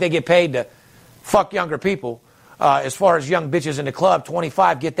know they think they get paid to fuck younger people. As far as young bitches in the club,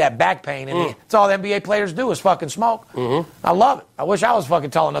 25 get that back pain, and that's all the NBA players do is fucking smoke. I love it. I wish I was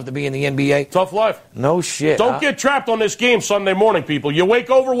fucking tall enough to be in the NBA. Tough life. No shit. Don't get trapped on this game Sunday morning, people. You wake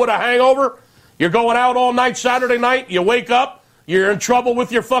over with a hangover. You're going out all night Saturday night. You wake up. You're in trouble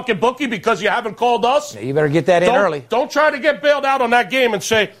with your fucking bookie because you haven't called us. Yeah, you better get that in early. Don't try to get bailed out on that game and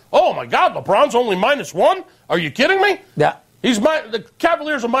say, oh, my God, LeBron's only -1? Are you kidding me? Yeah. The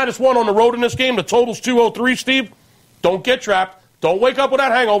Cavaliers are -1 on the road in this game. The total's 203, Steve. Don't get trapped. Don't wake up with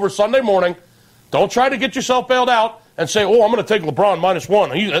that hangover Sunday morning. Don't try to get yourself bailed out and say, oh, I'm going to take LeBron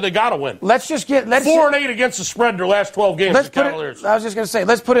 -1. They got to win. 4-8 against the spread in their last 12 games, the Cavaliers. I was just going to say,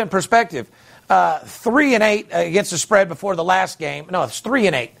 let's put it in perspective. 3-8 against the spread before the last game. No, it's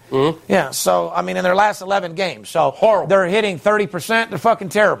 3-8. Yeah, so, I mean, in their last 11 games. So horrible. They're hitting 30%. They're fucking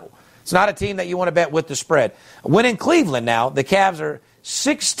terrible. It's not a team that you want to bet with the spread. When in Cleveland now, the Cavs are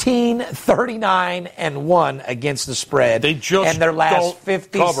 16-39-1 against the spread in their last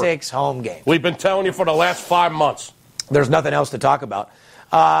 56 home games. We've been telling you for the last 5 months. There's nothing else to talk about.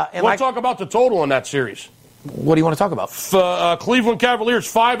 We'll talk about the total in that series. What do you want to talk about? Cleveland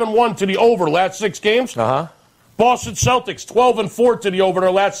Cavaliers 5-1 to the over last 6 games. Boston Celtics 12-4 to the over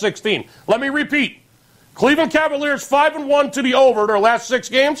their last 16. Let me repeat. Cleveland Cavaliers 5-1 to the over their last 6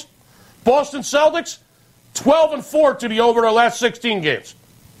 games. Boston Celtics 12-4 to the over their last 16 games.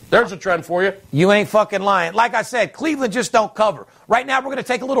 There's a trend for you. You ain't fucking lying. Like I said, Cleveland just don't cover. Right now, we're going to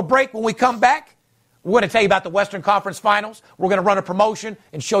take a little break. When we come back, we're going to tell you about the Western Conference Finals. We're going to run a promotion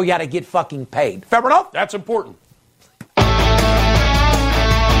and show you how to get fucking paid. Fair enough? That's important.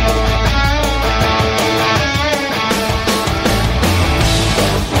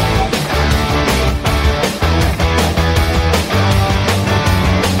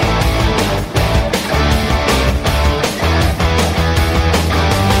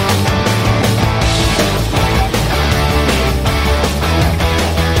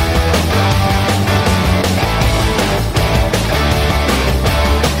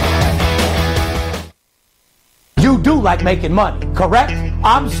 You do like making money, correct?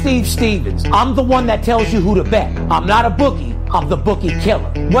 I'm Steve Stevens. I'm the one that tells you who to bet. I'm not a bookie. I'm the bookie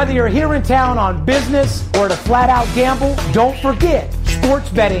killer. Whether you're here in town on business or to flat out gamble, don't forget, sports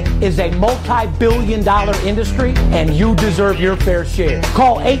betting is a multi-billion-dollar industry and you deserve your fair share.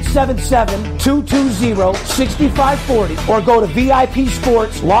 Call 877-220-6540 or go to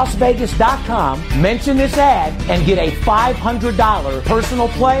VIPSportsLasVegas.com, mention this ad, and get a $500 personal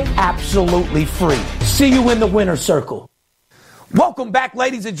play absolutely free. See you in the winner's circle. Welcome back,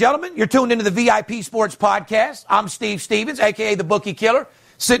 ladies and gentlemen. You're tuned into the VIP Sports Podcast. I'm Steve Stevens, a.k.a. the Bookie Killer,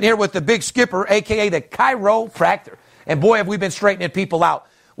 sitting here with the Big Skipper, a.k.a. the Chiropractor. And boy, have we been straightening people out.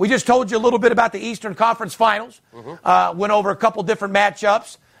 We just told you a little bit about the Eastern Conference Finals. Went over a couple different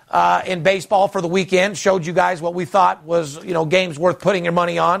matchups in baseball for the weekend. Showed you guys what we thought was, games worth putting your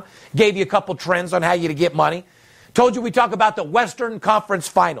money on. Gave you a couple trends on how you to get money. Told you we talk about the Western Conference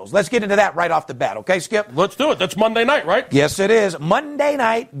Finals. Let's get into that right off the bat, okay, Skip? Let's do it. That's Monday night, right? Yes, it is. Monday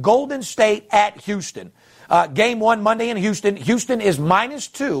night, Golden State at Houston. Game 1 Monday in Houston. Houston is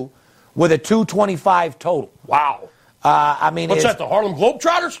 -2 with a 225 total. Wow. What's that, the Harlem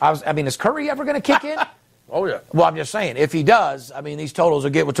Globetrotters? Is Curry ever going to kick in? Oh, yeah. Well, I'm just saying, if he does, these totals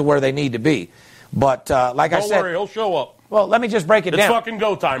will get to where they need to be. But like I said... Don't worry, he'll show up. Well, let me just break it down. It's fucking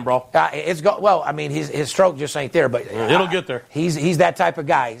go time, bro. His stroke just ain't there, but it'll get there. He's that type of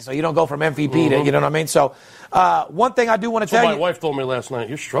guy, so you don't go from MVP to, you know what I mean? So, one thing I do want to tell you. My wife told me last night,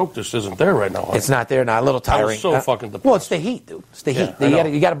 your stroke just isn't there right now. Honey. It's not there now. A little tiring. I was so fucking depressed. Well, it's the heat, dude. It's the heat.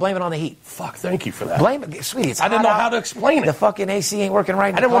 You got to blame it on the heat. Fuck, thank you for that. Blame it, sweetie. I didn't know how to explain it. The fucking AC ain't working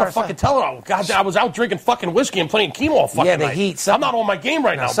right. I didn't want to fucking tell her. Oh, God, I was out drinking fucking whiskey and playing chemo all fucking the night. heat. I'm not on my game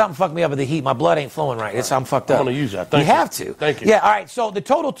right now. Something fucked me up with the heat. My blood ain't flowing right. I'm fucked up. I'm going to use that. Thank you. You have to. Thank you. Yeah, all right. So the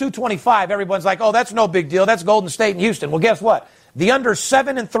total 225. Everyone's like, oh, that's no big deal. That's Golden State and Houston. Well, guess what? The under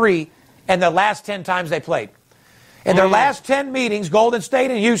 7-3 and the last 10 times they played. In their last 10 meetings, Golden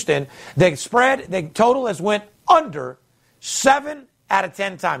State and Houston, the total has went under 7 out of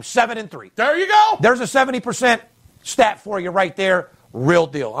 10 times. 7-3. There you go. There's a 70% stat for you right there. Real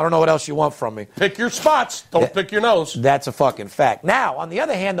deal. I don't know what else you want from me. Pick your spots. Don't pick your nose. That's a fucking fact. Now, on the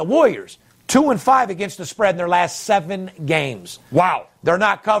other hand, the Warriors, 2-5 against the spread in their last 7 games. Wow. They're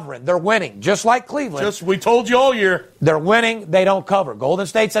not covering. They're winning, just like Cleveland. We told you all year. They're winning. They don't cover. Golden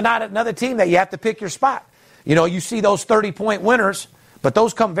State's not another team that you have to pick your spot. You know, you see those 30-point winners, but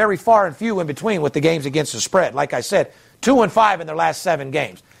those come very far and few in between with the games against the spread. Like I said, 2-5 in their last 7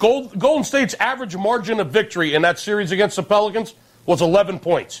 games. Golden State's average margin of victory in that series against the Pelicans was 11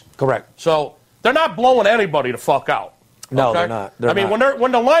 points. Correct. So they're not blowing anybody to fuck out. No, okay? they're not. They're not.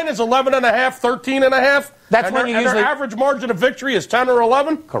 When the line is 11.5, 13.5, that's when their average margin of victory is 10 or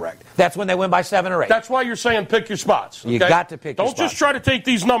 11. Correct. That's when they win by 7 or 8. That's why you're saying pick your spots. Okay? You got to pick your spots. Don't just try to take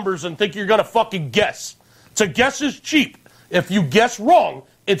these numbers and think you're going to fucking guess. To guess is cheap. If you guess wrong,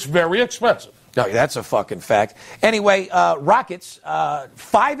 it's very expensive. No, that's a fucking fact. Anyway, Rockets,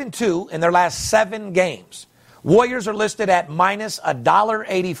 5-2 in their last 7 games. Warriors are listed at minus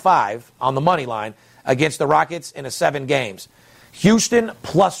 $1.85 on the money line against the Rockets in 7 games. Houston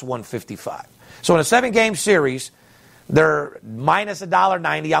plus 155. So in a 7-game series, they're minus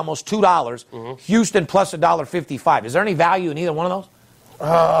 $1.90, almost $2. Mm-hmm. Houston plus $1.55. Is there any value in either one of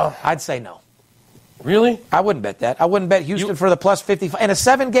those? I'd say no. Really? I wouldn't bet that. I wouldn't bet Houston for the plus 55. In a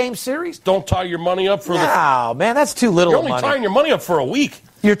 7-game series? Don't tie your money up for No, man, that's too little money. You're only money. tying your money up for a week.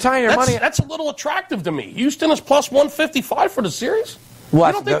 You're tying your money. That's a little attractive to me. Houston is plus 155 for the series. What?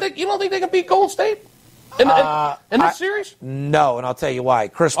 You don't think they can beat Golden State in this series? No, and I'll tell you why.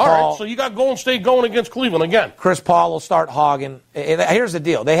 Chris All Paul. right, so you got Golden State going against Cleveland again. Chris Paul will start hogging. Here's the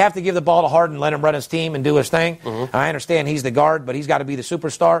deal. They have to give the ball to Harden, let him run his team and do his thing. Mm-hmm. I understand he's the guard, but he's got to be the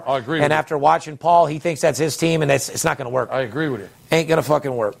superstar. I agree with And you. after watching Paul, he thinks that's his team, and it's not going to work. I agree with you. Ain't going to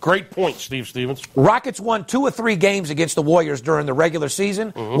fucking work. Great point, Steve Stevens. Rockets won 2 or 3 games against the Warriors during the regular season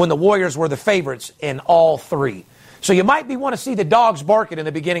when the Warriors were the favorites in all 3. So you might want to see the dogs barking in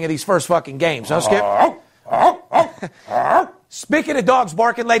the beginning of these first fucking games, huh, Skip? Speaking of dogs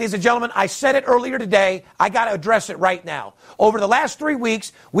barking, ladies and gentlemen, I said it earlier today. I got to address it right now. Over the last 3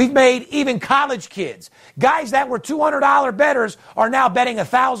 weeks, we've made even college kids, guys that were $200 bettors, are now betting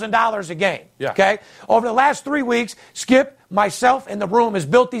 $1,000 a game. Yeah. Okay? Over the last 3 weeks, Skip, myself, and the room has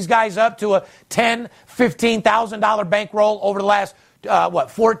built these guys up to a $10,000, $15,000 bankroll over the last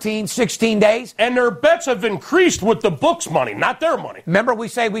 14, 16 days. And their bets have increased with the books' money, not their money. Remember we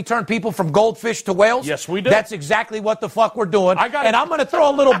say we turn people from goldfish to whales? Yes, we did. That's exactly what the fuck we're doing. And I'm going to throw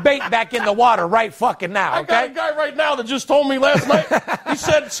a little bait back in the water right fucking now, okay? I got a guy right now that just told me last night. He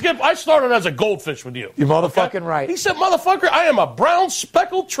said, Skip, I started as a goldfish with you. You're motherfucking right. He said, motherfucker, I am a brown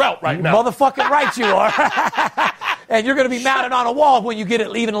speckled trout right now. Motherfucking right you are. And you're going to be mounted on a wall when you get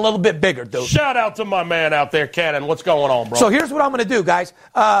it even a little bit bigger, dude. Shout out to my man out there, Cannon. What's going on, bro? So here's what I'm going to do, guys.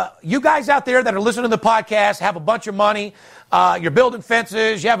 You guys out there that are listening to the podcast have a bunch of money. You're building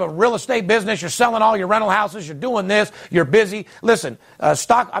fences. You have a real estate business. You're selling all your rental houses. You're doing this. You're busy. Listen,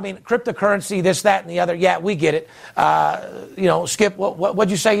 cryptocurrency, this, that, and the other. Yeah, we get it. Skip, what'd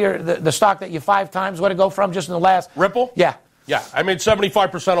you say the stock that you 5 times, what'd it go from just in the last? Ripple? Yeah. Yeah, I made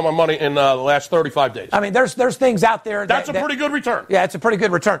 75% of my money in the last 35 days. I mean, there's things out there. That's a pretty good return. Yeah, it's a pretty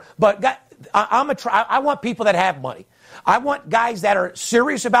good return. But I want people that have money. I want guys that are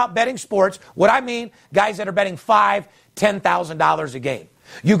serious about betting sports. What I mean, guys that are betting $5,000, $10,000 a game.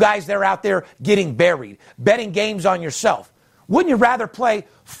 You guys that are out there getting buried, betting games on yourself. Wouldn't you rather play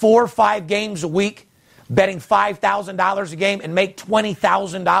 4 or 5 games a week, betting $5,000 a game, and make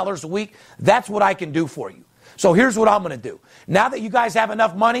 $20,000 a week? That's what I can do for you. So here's what I'm going to do. Now that you guys have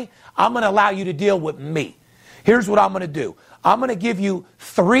enough money, I'm going to allow you to deal with me. Here's what I'm going to do. I'm going to give you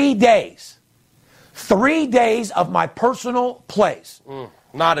 3 days. 3 days of my personal plays.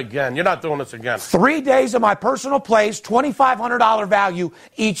 Not again. You're not doing this again. 3 days of my personal plays, $2,500 value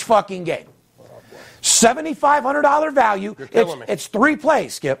each fucking game. $7,500 value. You're killing me. It's 3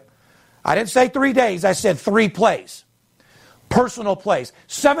 plays, Skip. I didn't say 3 days. I said 3 plays. Personal plays.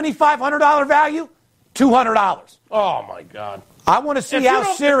 $7,500 value, $200. Oh, my God. I want to see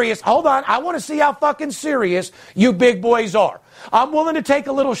how serious, hold on, I want to see how fucking serious you big boys are. I'm willing to take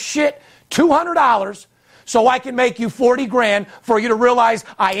a little shit, $200, so I can make you 40 grand for you to realize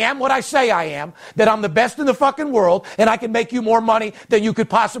I am what I say I am, that I'm the best in the fucking world, and I can make you more money than you could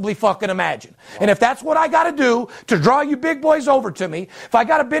possibly fucking imagine. And if that's what I got to do to draw you big boys over to me, if I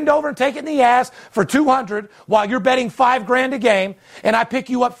got to bend over and take it in the ass for 200 while you're betting 5 grand a game, and I pick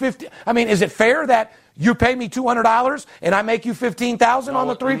you up 50, I mean, is it fair that you pay me $200 and I make you $15,000 on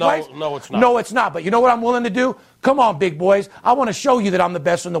the 3 plays? No, it's not. No, it's not. But you know what I'm willing to do? Come on, big boys. I want to show you that I'm the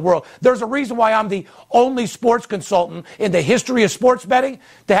best in the world. There's a reason why I'm the only sports consultant in the history of sports betting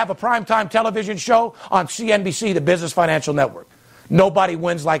to have a primetime television show on CNBC, the Business Financial Network. Nobody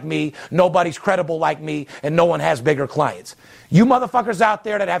wins like me, nobody's credible like me, and no one has bigger clients. You motherfuckers out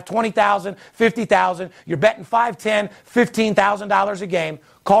there that have $20,000, $50,000, you're betting $5, $10, $15,000 a game,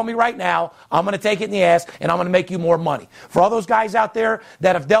 call me right now. I'm going to take it in the ass, and I'm going to make you more money. For all those guys out there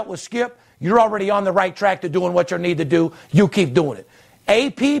that have dealt with Skip, you're already on the right track to doing what you need to do. You keep doing it.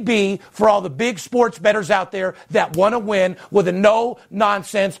 APB for all the big sports bettors out there that want to win with a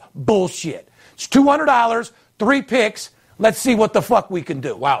no-nonsense bullshit. It's $200, 3 picks. Let's see what the fuck we can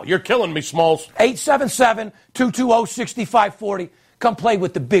do. Wow, you're killing me, Smalls. 877-220-6540. Come play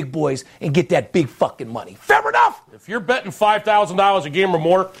with the big boys and get that big fucking money. Fair enough. If you're betting $5,000 a game or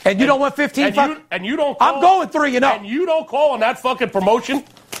more, and you don't want 15, and you don't call, I'm going 3, and you don't call on that fucking promotion,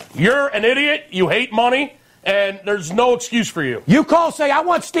 you're an idiot. You hate money, and there's no excuse for you. You call, say, I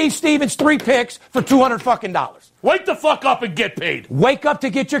want Steve Stevens 3 picks for $200 fucking dollars. Wake the fuck up and get paid. Wake up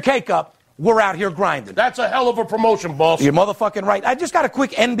to get your cake up. We're out here grinding. That's a hell of a promotion, boss. You're motherfucking right. I just got a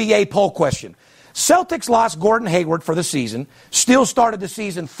quick NBA poll question. Celtics lost Gordon Hayward for the season, still started the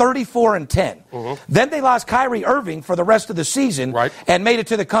season 34-10. Mm-hmm. Then they lost Kyrie Irving for the rest of the season and made it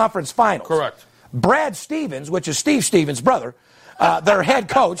to the conference finals. Correct. Brad Stevens, which is Steve Stevens' brother, their head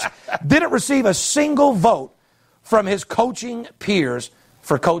coach, didn't receive a single vote from his coaching peers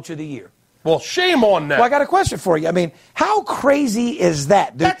for Coach of the Year. Well, shame on that. Well, I got a question for you. I mean, how crazy is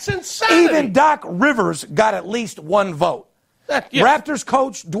that, dude? That's insanity. Even Doc Rivers got at least 1 vote. Raptors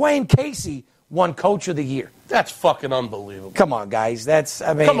coach Dwayne Casey won Coach of the Year. That's fucking unbelievable. Come on, guys.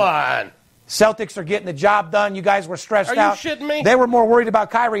 Come on. Celtics are getting the job done. You guys were stressed out. Are you shitting me? They were more worried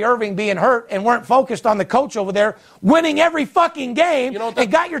about Kyrie Irving being hurt and weren't focused on the coach over there winning every fucking game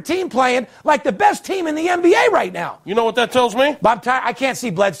and got your team playing like the best team in the NBA right now. You know what that tells me? But I'm tired. I can't see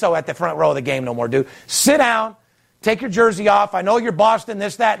Bledsoe at the front row of the game no more, dude. Sit down. Take your jersey off. I know you're Boston,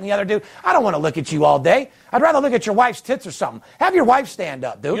 this, that, and the other, dude. I don't want to look at you all day. I'd rather look at your wife's tits or something. Have your wife stand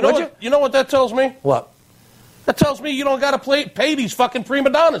up, dude. You know what that tells me? What? That tells me you don't got to pay these fucking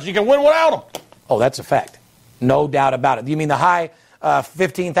prima donnas. You can win without them. Oh, that's a fact. No doubt about it. You mean the high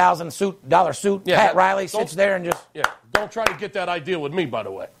 $15,000 suit? Yeah, Pat Riley sits there and just... Yeah, don't try to get that idea with me, by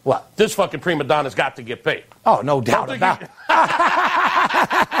the way. What? This fucking prima donna's got to get paid. Oh, no doubt about it.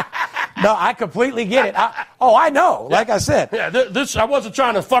 No, I completely get it. I know. Like I said. Yeah, I wasn't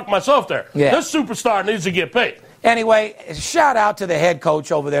trying to fuck myself there. Yeah. This superstar needs to get paid. Anyway, shout out to the head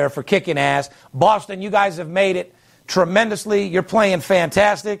coach over there for kicking ass. Boston, you guys have made it tremendously. You're playing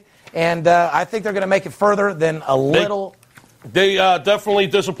fantastic. And I think they're going to make it further than a little. They definitely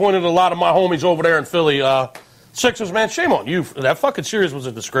disappointed a lot of my homies over there in Philly. Sixers, man, shame on you. That fucking series was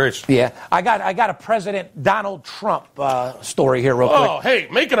a disgrace. Yeah. I got a President Donald Trump story here real quick. Oh, hey,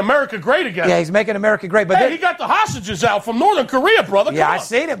 making America great again. Yeah, he's making America great. But he got the hostages out from Northern Korea, brother. Yeah, I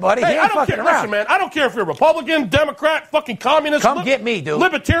seen it, buddy. Hey, he ain't fucking around. Listen, man, I don't care if you're Republican, Democrat, fucking communist. Come get me, dude.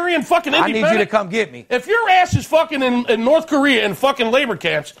 Libertarian, fucking independent. I need you to come get me. If your ass is fucking in North Korea in fucking labor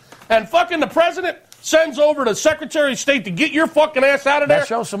camps and fucking the president sends over the Secretary of State to get your fucking ass out of there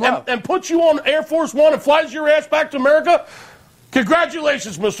show some love. And puts you on Air Force One and flies your ass back to America,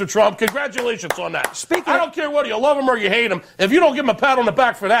 congratulations, Mr. Trump. Congratulations on that. I don't care whether you love him or you hate him. If you don't give him a pat on the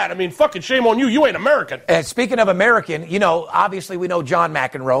back for that, I mean, fucking shame on you. You ain't American. And speaking of American, obviously we know John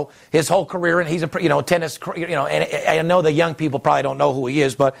McEnroe, his whole career, and he's a tennis, and I know the young people probably don't know who he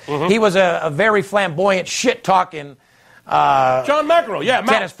is, but he was a very flamboyant, shit-talking John McEnroe,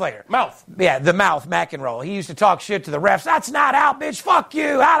 tennis player. Mouth. Yeah, the mouth, McEnroe. He used to talk shit to the refs. That's not out, bitch. Fuck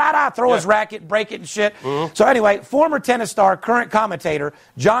you. Throw his racket, break it and shit. Mm-hmm. So anyway, former tennis star, current commentator,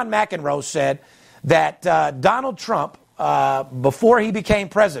 John McEnroe said that Donald Trump, before he became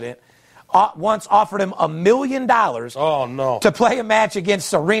president, once offered him $1 million to play a match against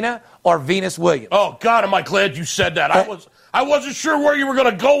Serena or Venus Williams. Oh, God, am I glad you said that. I wasn't sure where you were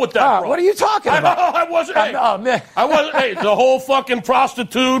going to go with that, bro. What are you talking about? I wasn't. Hey, the whole fucking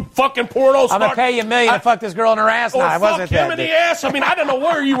prostitute, fucking porno star. I'm going to pay you $1 million to fuck this girl in her ass. I wasn't fuck him in the ass. I mean, I didn't know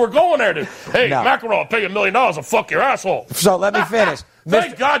where you were going there, dude. Hey, McEnroe, I'll pay you $1 million to fuck your asshole. So let me finish.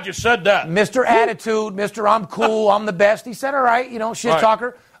 Thank God you said that. Mr. Attitude, Mr. I'm cool, I'm the best. He said, all right, shit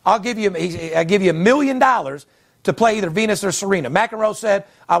talker. I give you $1 million to play either Venus or Serena. McEnroe said,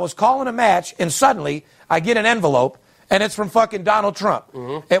 I was calling a match, and suddenly I get an envelope, and it's from fucking Donald Trump.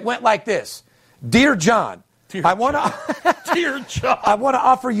 Mm-hmm. It went like this. Dear John, I want to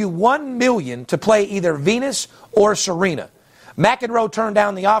offer you $1 million to play either Venus or Serena. McEnroe turned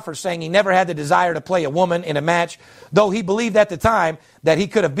down the offer, saying he never had the desire to play a woman in a match, though he believed at the time that he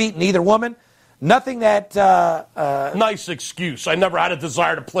could have beaten either woman. Nothing that... nice excuse. I never had a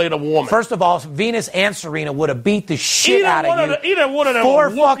desire to play the woman. First of all, Venus and Serena would have beat the shit out of you. Either one of them for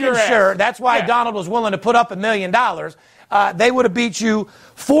would whoop fucking your ass. sure. That's why Donald was willing to put up $1 million. They would have beat you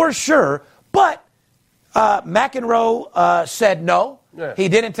for sure. But McEnroe said no. Yeah. He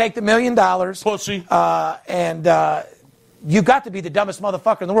didn't take the $1 million. Pussy. You got to be the dumbest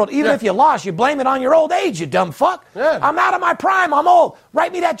motherfucker in the world. Even if you lost, you blame it on your old age, you dumb fuck. Yeah. I'm out of my prime. I'm old.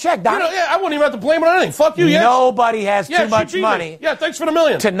 Write me that check, Donnie. I wouldn't even have to blame it on anything. Fuck you, yes. Nobody has too much beat money. Me. Yeah, thanks for the $1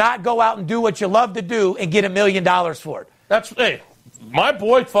 million. To not go out and do what you love to do and get $1 million for it. Hey, my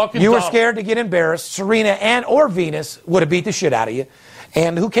boy fucking You were Donald. scared to get embarrassed. Serena or Venus would have beat the shit out of you.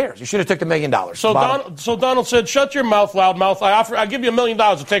 And who cares? You should have took the $1 million. So Donald said, shut your mouth, loudmouth. I give you $1 million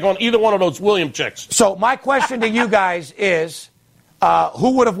to take on either one of those William chicks. So my question to you guys is,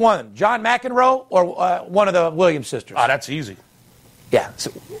 who would have won, John McEnroe or one of the Williams sisters? That's easy. Yeah. So,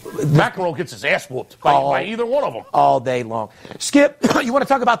 McEnroe gets his ass whooped by either one of them. All day long. Skip, you want to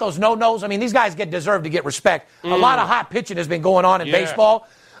talk about those no-nos? I mean, these guys deserve to get respect. A lot of hot pitching has been going on in baseball.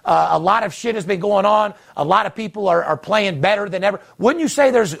 A lot of shit has been going on. A lot of people are playing better than ever. Wouldn't you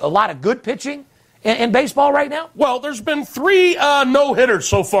say there's a lot of good pitching in baseball right now? Well, there's been 3 no-hitters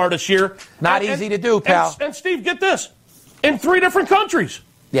so far this year. Not easy to do, pal. And Steve, get this. In 3 different countries.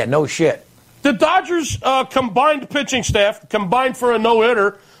 Yeah, no shit. The Dodgers combined pitching staff combined for a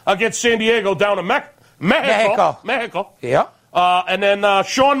no-hitter against San Diego down in Mexico. Yeah. And then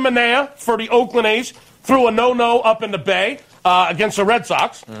Sean Manaea for the Oakland A's threw a no-no up in the Bay against the Red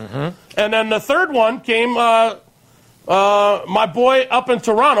Sox. Mm-hmm. And then the third one came my boy up in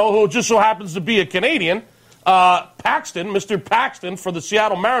Toronto, who just so happens to be a Canadian, Paxton, Mr. Paxton for the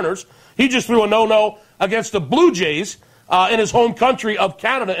Seattle Mariners. He just threw a no-no against the Blue Jays in his home country of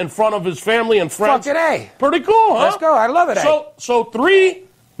Canada in front of his family and friends. Fucking A. Pretty cool, huh? Let's go. I love it, So 3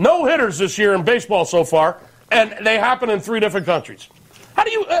 no-hitters this year in baseball so far, and they happen in 3 different countries. How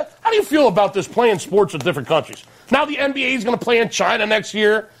do you feel about this playing sports in different countries? Now the NBA is going to play in China next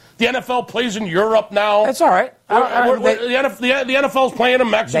year. The NFL plays in Europe now. That's all right. The NFL's playing in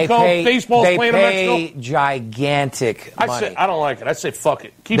Mexico. Baseball's playing in Mexico. They pay gigantic money. I don't like it. I say fuck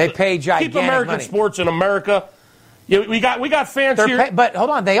it. They pay gigantic Keep American money. sports in America. Yeah, we got fans here. But hold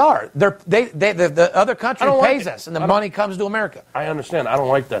on, they are. The other country pays us, and the money comes to America. I understand. I don't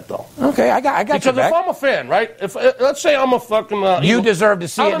like that though. Okay, I got because you back. If I'm a fan, right? If let's say I'm a fucking you deserve to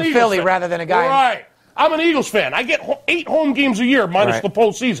see it in Philly rather than a guy. Right. I'm an Eagles fan. I get 8 home games a year minus the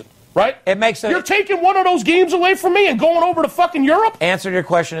postseason. Right? It makes You're taking one of those games away from me and going over to fucking Europe? Answer to your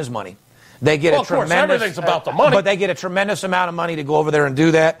question is money. They get a tremendous. Of course, everything's about the money. But they get a tremendous amount of money to go over there and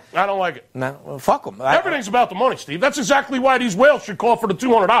do that. I don't like it. No, well, fuck them. Everything's about the money, Steve. That's exactly why these whales should call for the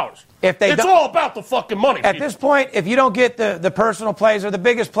 $200. It's all about the fucking money. At this point, if you don't get the personal plays or the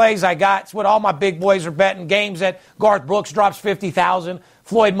biggest plays I got, it's what all my big boys are betting. Games that Garth Brooks drops $50,000,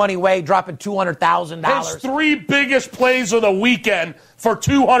 Floyd Money dropping $200,000. His 3 biggest plays of the weekend for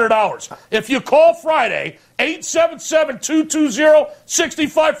 $200. If you call Friday,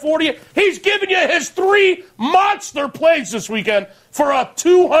 877-220-6540, he's giving you his 3 monster plays this weekend for a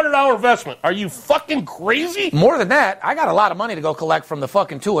 $200 investment. Are you fucking crazy? More than that, I got a lot of money to go collect from the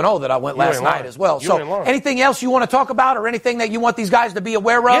fucking 2-0 that I went last night as well. So anything else you want to talk about or anything that you want these guys to be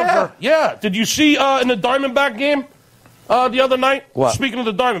aware of? Yeah. Did you see in the Diamondback game the other night? What? Speaking of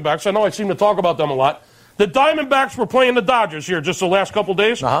the Diamondbacks, I know I seem to talk about them a lot. The Diamondbacks were playing the Dodgers here just the last couple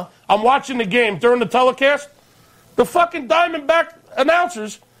days. Uh-huh. I'm watching the game during the telecast. The fucking Diamondback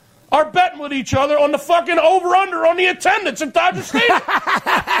announcers are betting with each other on the fucking over-under on the attendance at Dodger Stadium.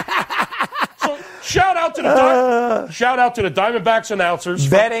 So shout out to the Diamondbacks announcers.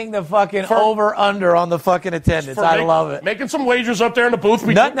 Betting the fucking over-under on the fucking attendance. I love it. Making some wagers up there in the booth.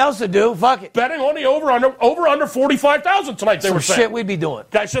 Nothing else to do. Fuck it. Betting on the over-under 45,000 tonight, they were saying. Shit we'd be doing.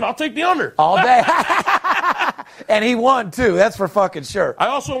 Guy said, I'll take the under. All day. And he won, too. That's for fucking sure. I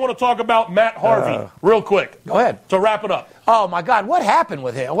also want to talk about Matt Harvey real quick. Go ahead. To wrap it up. Oh, my God. What happened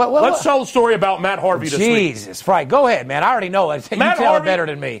with him? Let's tell the story about Matt Harvey this week. Jesus, right. Go ahead, man. I already know it. You tell it better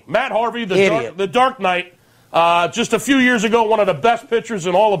than me. Matt Harvey, the Dark Knight, just a few years ago, one of the best pitchers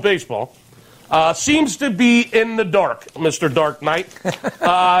in all of baseball, seems to be in the dark, Mr. Dark Knight.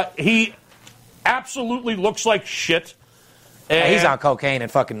 He absolutely looks like shit. And he's on cocaine and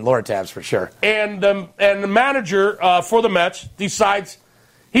fucking Lortabs for sure. And the manager for the Mets decides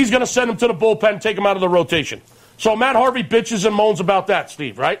he's going to send him to the bullpen and take him out of the rotation. So Matt Harvey bitches and moans about that,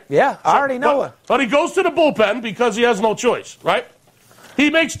 Steve, right? Yeah, I already know it. But he goes to the bullpen because he has no choice, right?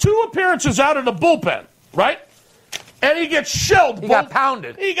 He makes 2 appearances out of the bullpen, right? And he gets shelled. He got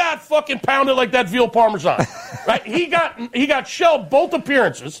pounded. He got fucking pounded like that veal parmesan, right? He got shelled both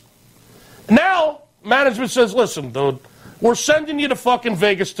appearances. Now, management says, listen, dude, we're sending you to fucking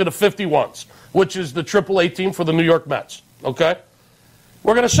Vegas to the 51s, which is the AAA team for the New York Mets, okay?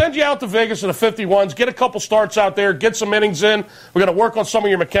 We're going to send you out to Vegas to the 51s, get a couple starts out there, get some innings in. We're going to work on some of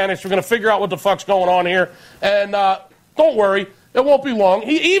your mechanics. We're going to figure out what the fuck's going on here. And don't worry, it won't be long.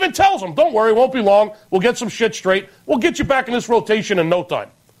 He even tells them, don't worry, it won't be long. We'll get some shit straight. We'll get you back in this rotation in no time.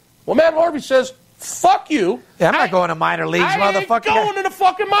 Well, Matt Harvey says, fuck you. Yeah, I'm not going to minor leagues, motherfucker. I ain't going to the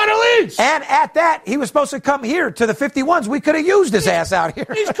fucking minor leagues. And at that, he was supposed to come here to the 51s. We could have used his ass out here.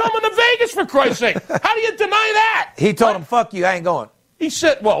 He's coming to Vegas, for Christ's sake. How do you deny that? He told him, fuck you, I ain't going. He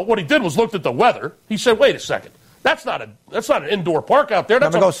said, well, what he did was looked at the weather. He said, wait a second. That's not an indoor park out there. I'm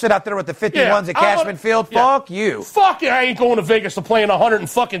going to go sit out there with the 51s at Cashman Field? Yeah. Fuck you. Fuck yeah, I ain't going to Vegas to play in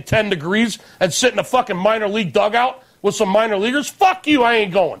 110 degrees and sit in a fucking minor league dugout with some minor leaguers. Fuck you, I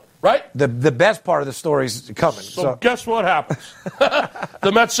ain't going. Right? The best part of the story is coming. So guess what happens?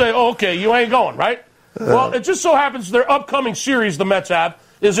 The Mets say, oh, okay, you ain't going, right? Well, it just so happens their upcoming series the Mets have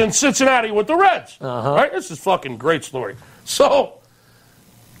is in Cincinnati with the Reds. Right? This is fucking great story. So...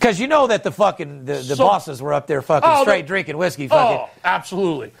 Because you know that the fucking the bosses were up there fucking straight drinking whiskey. Fucking. Oh,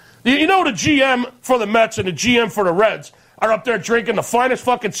 absolutely. You know the GM for the Mets and the GM for the Reds are up there drinking the finest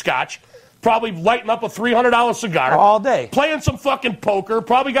fucking scotch, probably lighting up a $300 cigar. All day. Playing some fucking poker,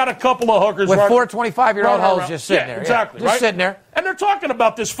 probably got a couple of hookers. With 4 25-year-old hoes just sitting there. Exactly. Just sitting there. And they're talking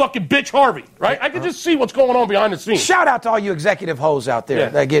about this fucking bitch Harvey, right? I can just see what's going on behind the scenes. Shout out to all you executive hoes out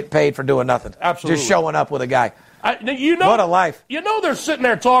there that get paid for doing nothing. Absolutely. Just showing up with a guy. What a life. You know they're sitting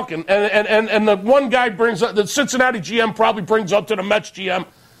there talking, and the one guy brings up, the Cincinnati GM probably brings up to the Mets GM,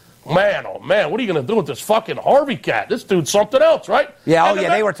 man, oh man, what are you going to do with this fucking Harvey cat? This dude's something else, right? Yeah,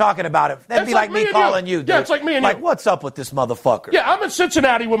 they were talking about it. That'd be like me calling you, dude. Yeah, it's like me and you. Like, what's up with this motherfucker? Yeah, I'm in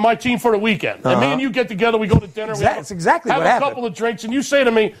Cincinnati with my team for the weekend. And me and you get together, we go to dinner. That's exactly what happened. Have a couple of drinks, and you say to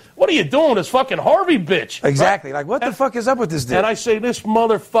me, what are you doing with this fucking Harvey bitch? Exactly. Like, what the fuck is up with this dude? And I say, this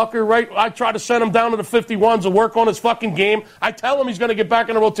motherfucker, right? I try to send him down to the 51s to work on his fucking game. I tell him he's going to get back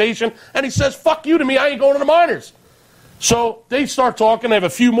in the rotation, and he says, fuck you to me, I ain't going to the minors. So they start talking. They have a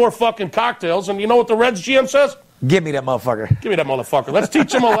few more fucking cocktails. And you know what the Reds GM says? Give me that motherfucker. Give me that motherfucker. Let's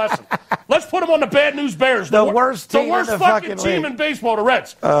teach him a lesson. Let's put him on the Bad News Bears. The worst team in the fucking team in baseball, the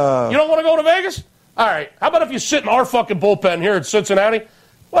Reds. You don't want to go to Vegas? All right. How about if you sit in our fucking bullpen here in Cincinnati?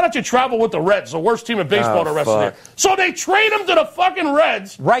 Why don't you travel with the Reds, the worst team in baseball the rest of the year? So they trade him to the fucking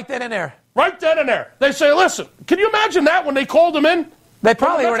Reds. Right then and there. Right then and there. They say, listen, can you imagine that when they called him in? They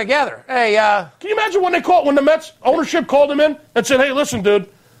probably were together. Hey, can you imagine when the Mets ownership called him in and said, "Hey, listen, dude,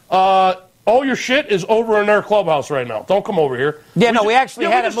 all your shit is over in their clubhouse right now. Don't come over here." We actually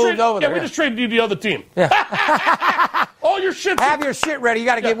had it moved over there. Yeah, we just traded you to the other team. Yeah. All your shit. Have your shit ready. You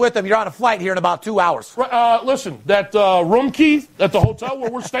got to get with them. You're on a flight here in about 2 hours. Listen, that room key at the hotel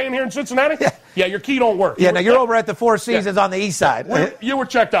where we're staying here in Cincinnati. Yeah, your key don't work. Yeah, you're over at the Four Seasons on the east side. You were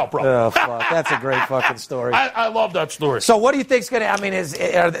checked out, bro. Oh, fuck. That's a great fucking story. I love that story. So what do you think's going to, I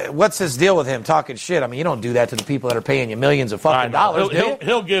mean, what's his deal with him talking shit? I mean, you don't do that to the people that are paying you millions of fucking dollars, do you?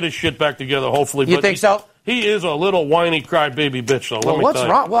 He'll get his shit back together, hopefully. You think so? He is a little whiny crybaby bitch, though. Well, what's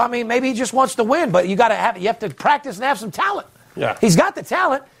wrong? Well, I mean, maybe he just wants to win, but you have to practice and have some talent. Yeah. He's got the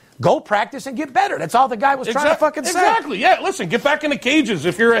talent. Go practice and get better. That's all the guy was trying to fucking say. Exactly. Yeah. Listen, get back in the cages.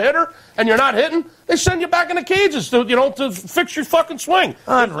 If you're a hitter and you're not hitting, they send you back in the cages to fix your fucking swing.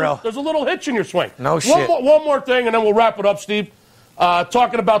 Unreal. There's a little hitch in your swing. No shit. One more thing, and then we'll wrap it up, Steve.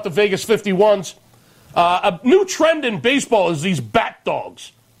 Talking about the Vegas 51s. A new trend in baseball is these bat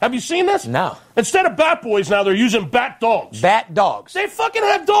dogs. Have you seen this? No. Instead of bat boys now, they're using bat dogs. Bat dogs. They fucking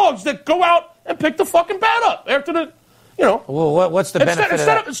have dogs that go out and pick the fucking bat up after the, Well, what's the benefit of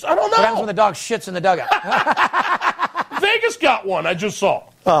that? I don't know. What happens when the dog shits in the dugout? Vegas got one, I just saw.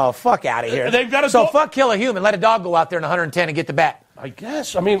 Oh, fuck out of here. They've got fuck kill a human. Let a dog go out there in 110 and get the bat. I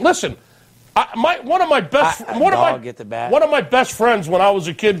guess. I mean, listen. One of my best friends when I was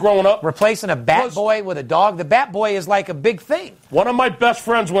a kid growing up. Replacing a bat boy with a dog. The bat boy is like a big thing. One of my best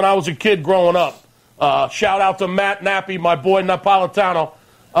friends when I was a kid growing up. Shout out to Matt Nappy, my boy Napolitano.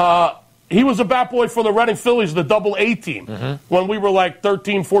 He was a bat boy for the Reading Phillies, the Double-A team, when we were like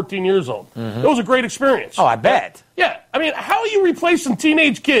 13, 14 years old. It was a great experience. Oh, I bet. Yeah. I mean, how are you replacing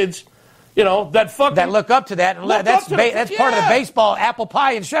teenage kids, that look up to that, and that's part of the baseball apple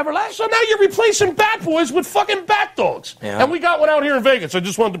pie and Chevrolet. So now you're replacing bat boys with fucking bat dogs. Yeah. And we got one out here in Vegas. I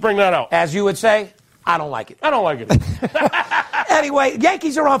just wanted to bring that out. As you would say, I don't like it. I don't like it. Anyway,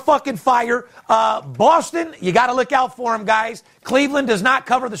 Yankees are on fucking fire. Boston, you got to look out for them, guys. Cleveland does not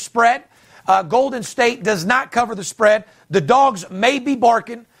cover the spread. Golden State does not cover the spread. The dogs may be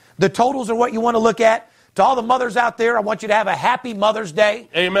barking. The totals are what you want to look at. To all the mothers out there, I want you to have a happy Mother's Day.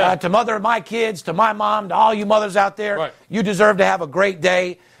 Amen. To mother of my kids, to my mom, to all you mothers out there, right. You deserve to have a great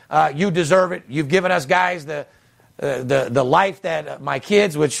day. You deserve it. You've given us guys the life that my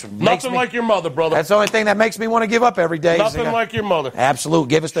kids, which makes Nothing me, like your mother, brother. That's the only thing that makes me want to give up every day. Nothing like your mother. Absolute.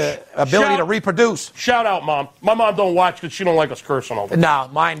 Give us the ability to reproduce. Shout out, Mom. My mom don't watch because she don't like us cursing all the time. No,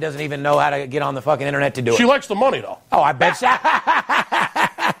 mine doesn't even know how to get on the fucking internet to do it. She likes the money, though. Oh, I bet.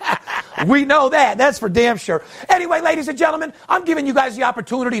 We know that. That's for damn sure. Anyway, ladies and gentlemen, I'm giving you guys the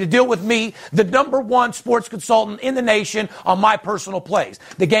opportunity to deal with me, the #1 sports consultant in the nation, on my personal plays.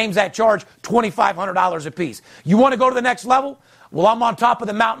 The games that charge $2,500 a piece. You want to go to the next level? Well, I'm on top of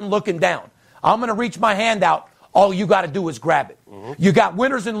the mountain looking down. I'm going to reach my hand out. All you got to do is grab it. Mm-hmm. You got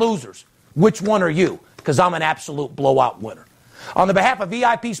winners and losers. Which one are you? Because I'm an absolute blowout winner. On the behalf of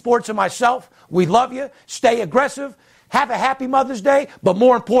VIP Sports and myself, we love you. Stay aggressive. Have a happy Mother's Day. But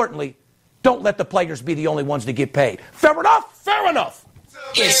more importantly, don't let the players be the only ones to get paid. Fair enough? Fair enough.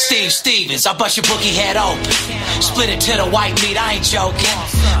 It's Steve Stevens. I bust your bookie head open. Split it to the white meat. I ain't joking.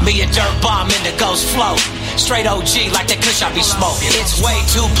 Me a dirt bomb in the ghost flow. Straight OG like that kush I be smoking. It's way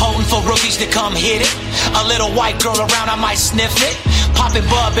too potent for rookies to come hit it. A little white girl around, I might sniff it. Poppin'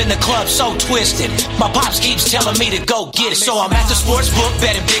 bub in the club, so twisted. My pops keeps telling me to go get it. So I'm at the sports book,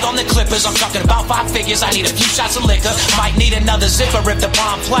 betting big on the Clippers. I'm talking about 5 figures. I need a few shots of liquor. Might need another zipper if the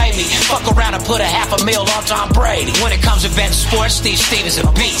bomb play me. Fuck around and put $500,000 on Tom Brady. When it comes to betting sports, Steve Stevens a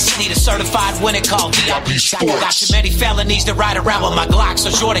beast. Need a certified winner called VIP Sports. Got too many felonies to ride around with my Glock,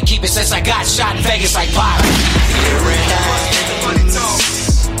 so sure to keep it since I got shot in Vegas like Pop.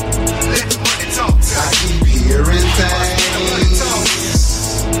 I keep hearing things.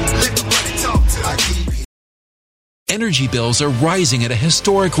 Energy bills are rising at a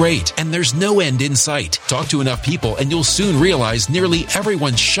historic rate, and there's no end in sight. Talk to enough people, and you'll soon realize nearly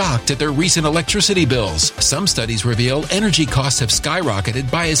everyone's shocked at their recent electricity bills. Some studies reveal energy costs have skyrocketed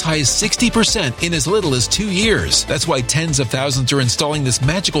by as high as 60% in as little as 2 years. That's why tens of thousands are installing this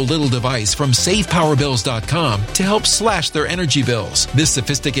magical little device from SavePowerBills.com to help slash their energy bills. This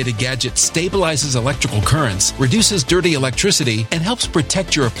sophisticated gadget stabilizes electrical currents, reduces dirty electricity, and helps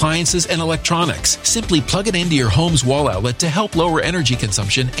protect your appliances and electronics. Simply plug it into your home's wall outlet to help lower energy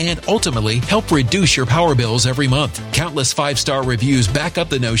consumption and ultimately help reduce your power bills every month. Countless 5-star reviews back up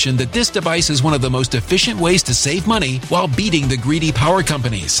the notion that this device is one of the most efficient ways to save money while beating the greedy power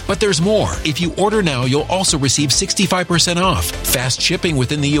companies. But there's more. If you order now, you'll also receive 65% off, fast shipping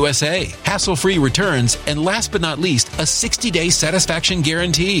within the USA, hassle-free returns, and last but not least, a 60-day satisfaction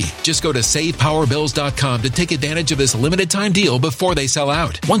guarantee. Just go to SavePowerBills.com to take advantage of this limited time deal before they sell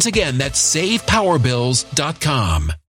out. Once again, that's SavePowerBills.com.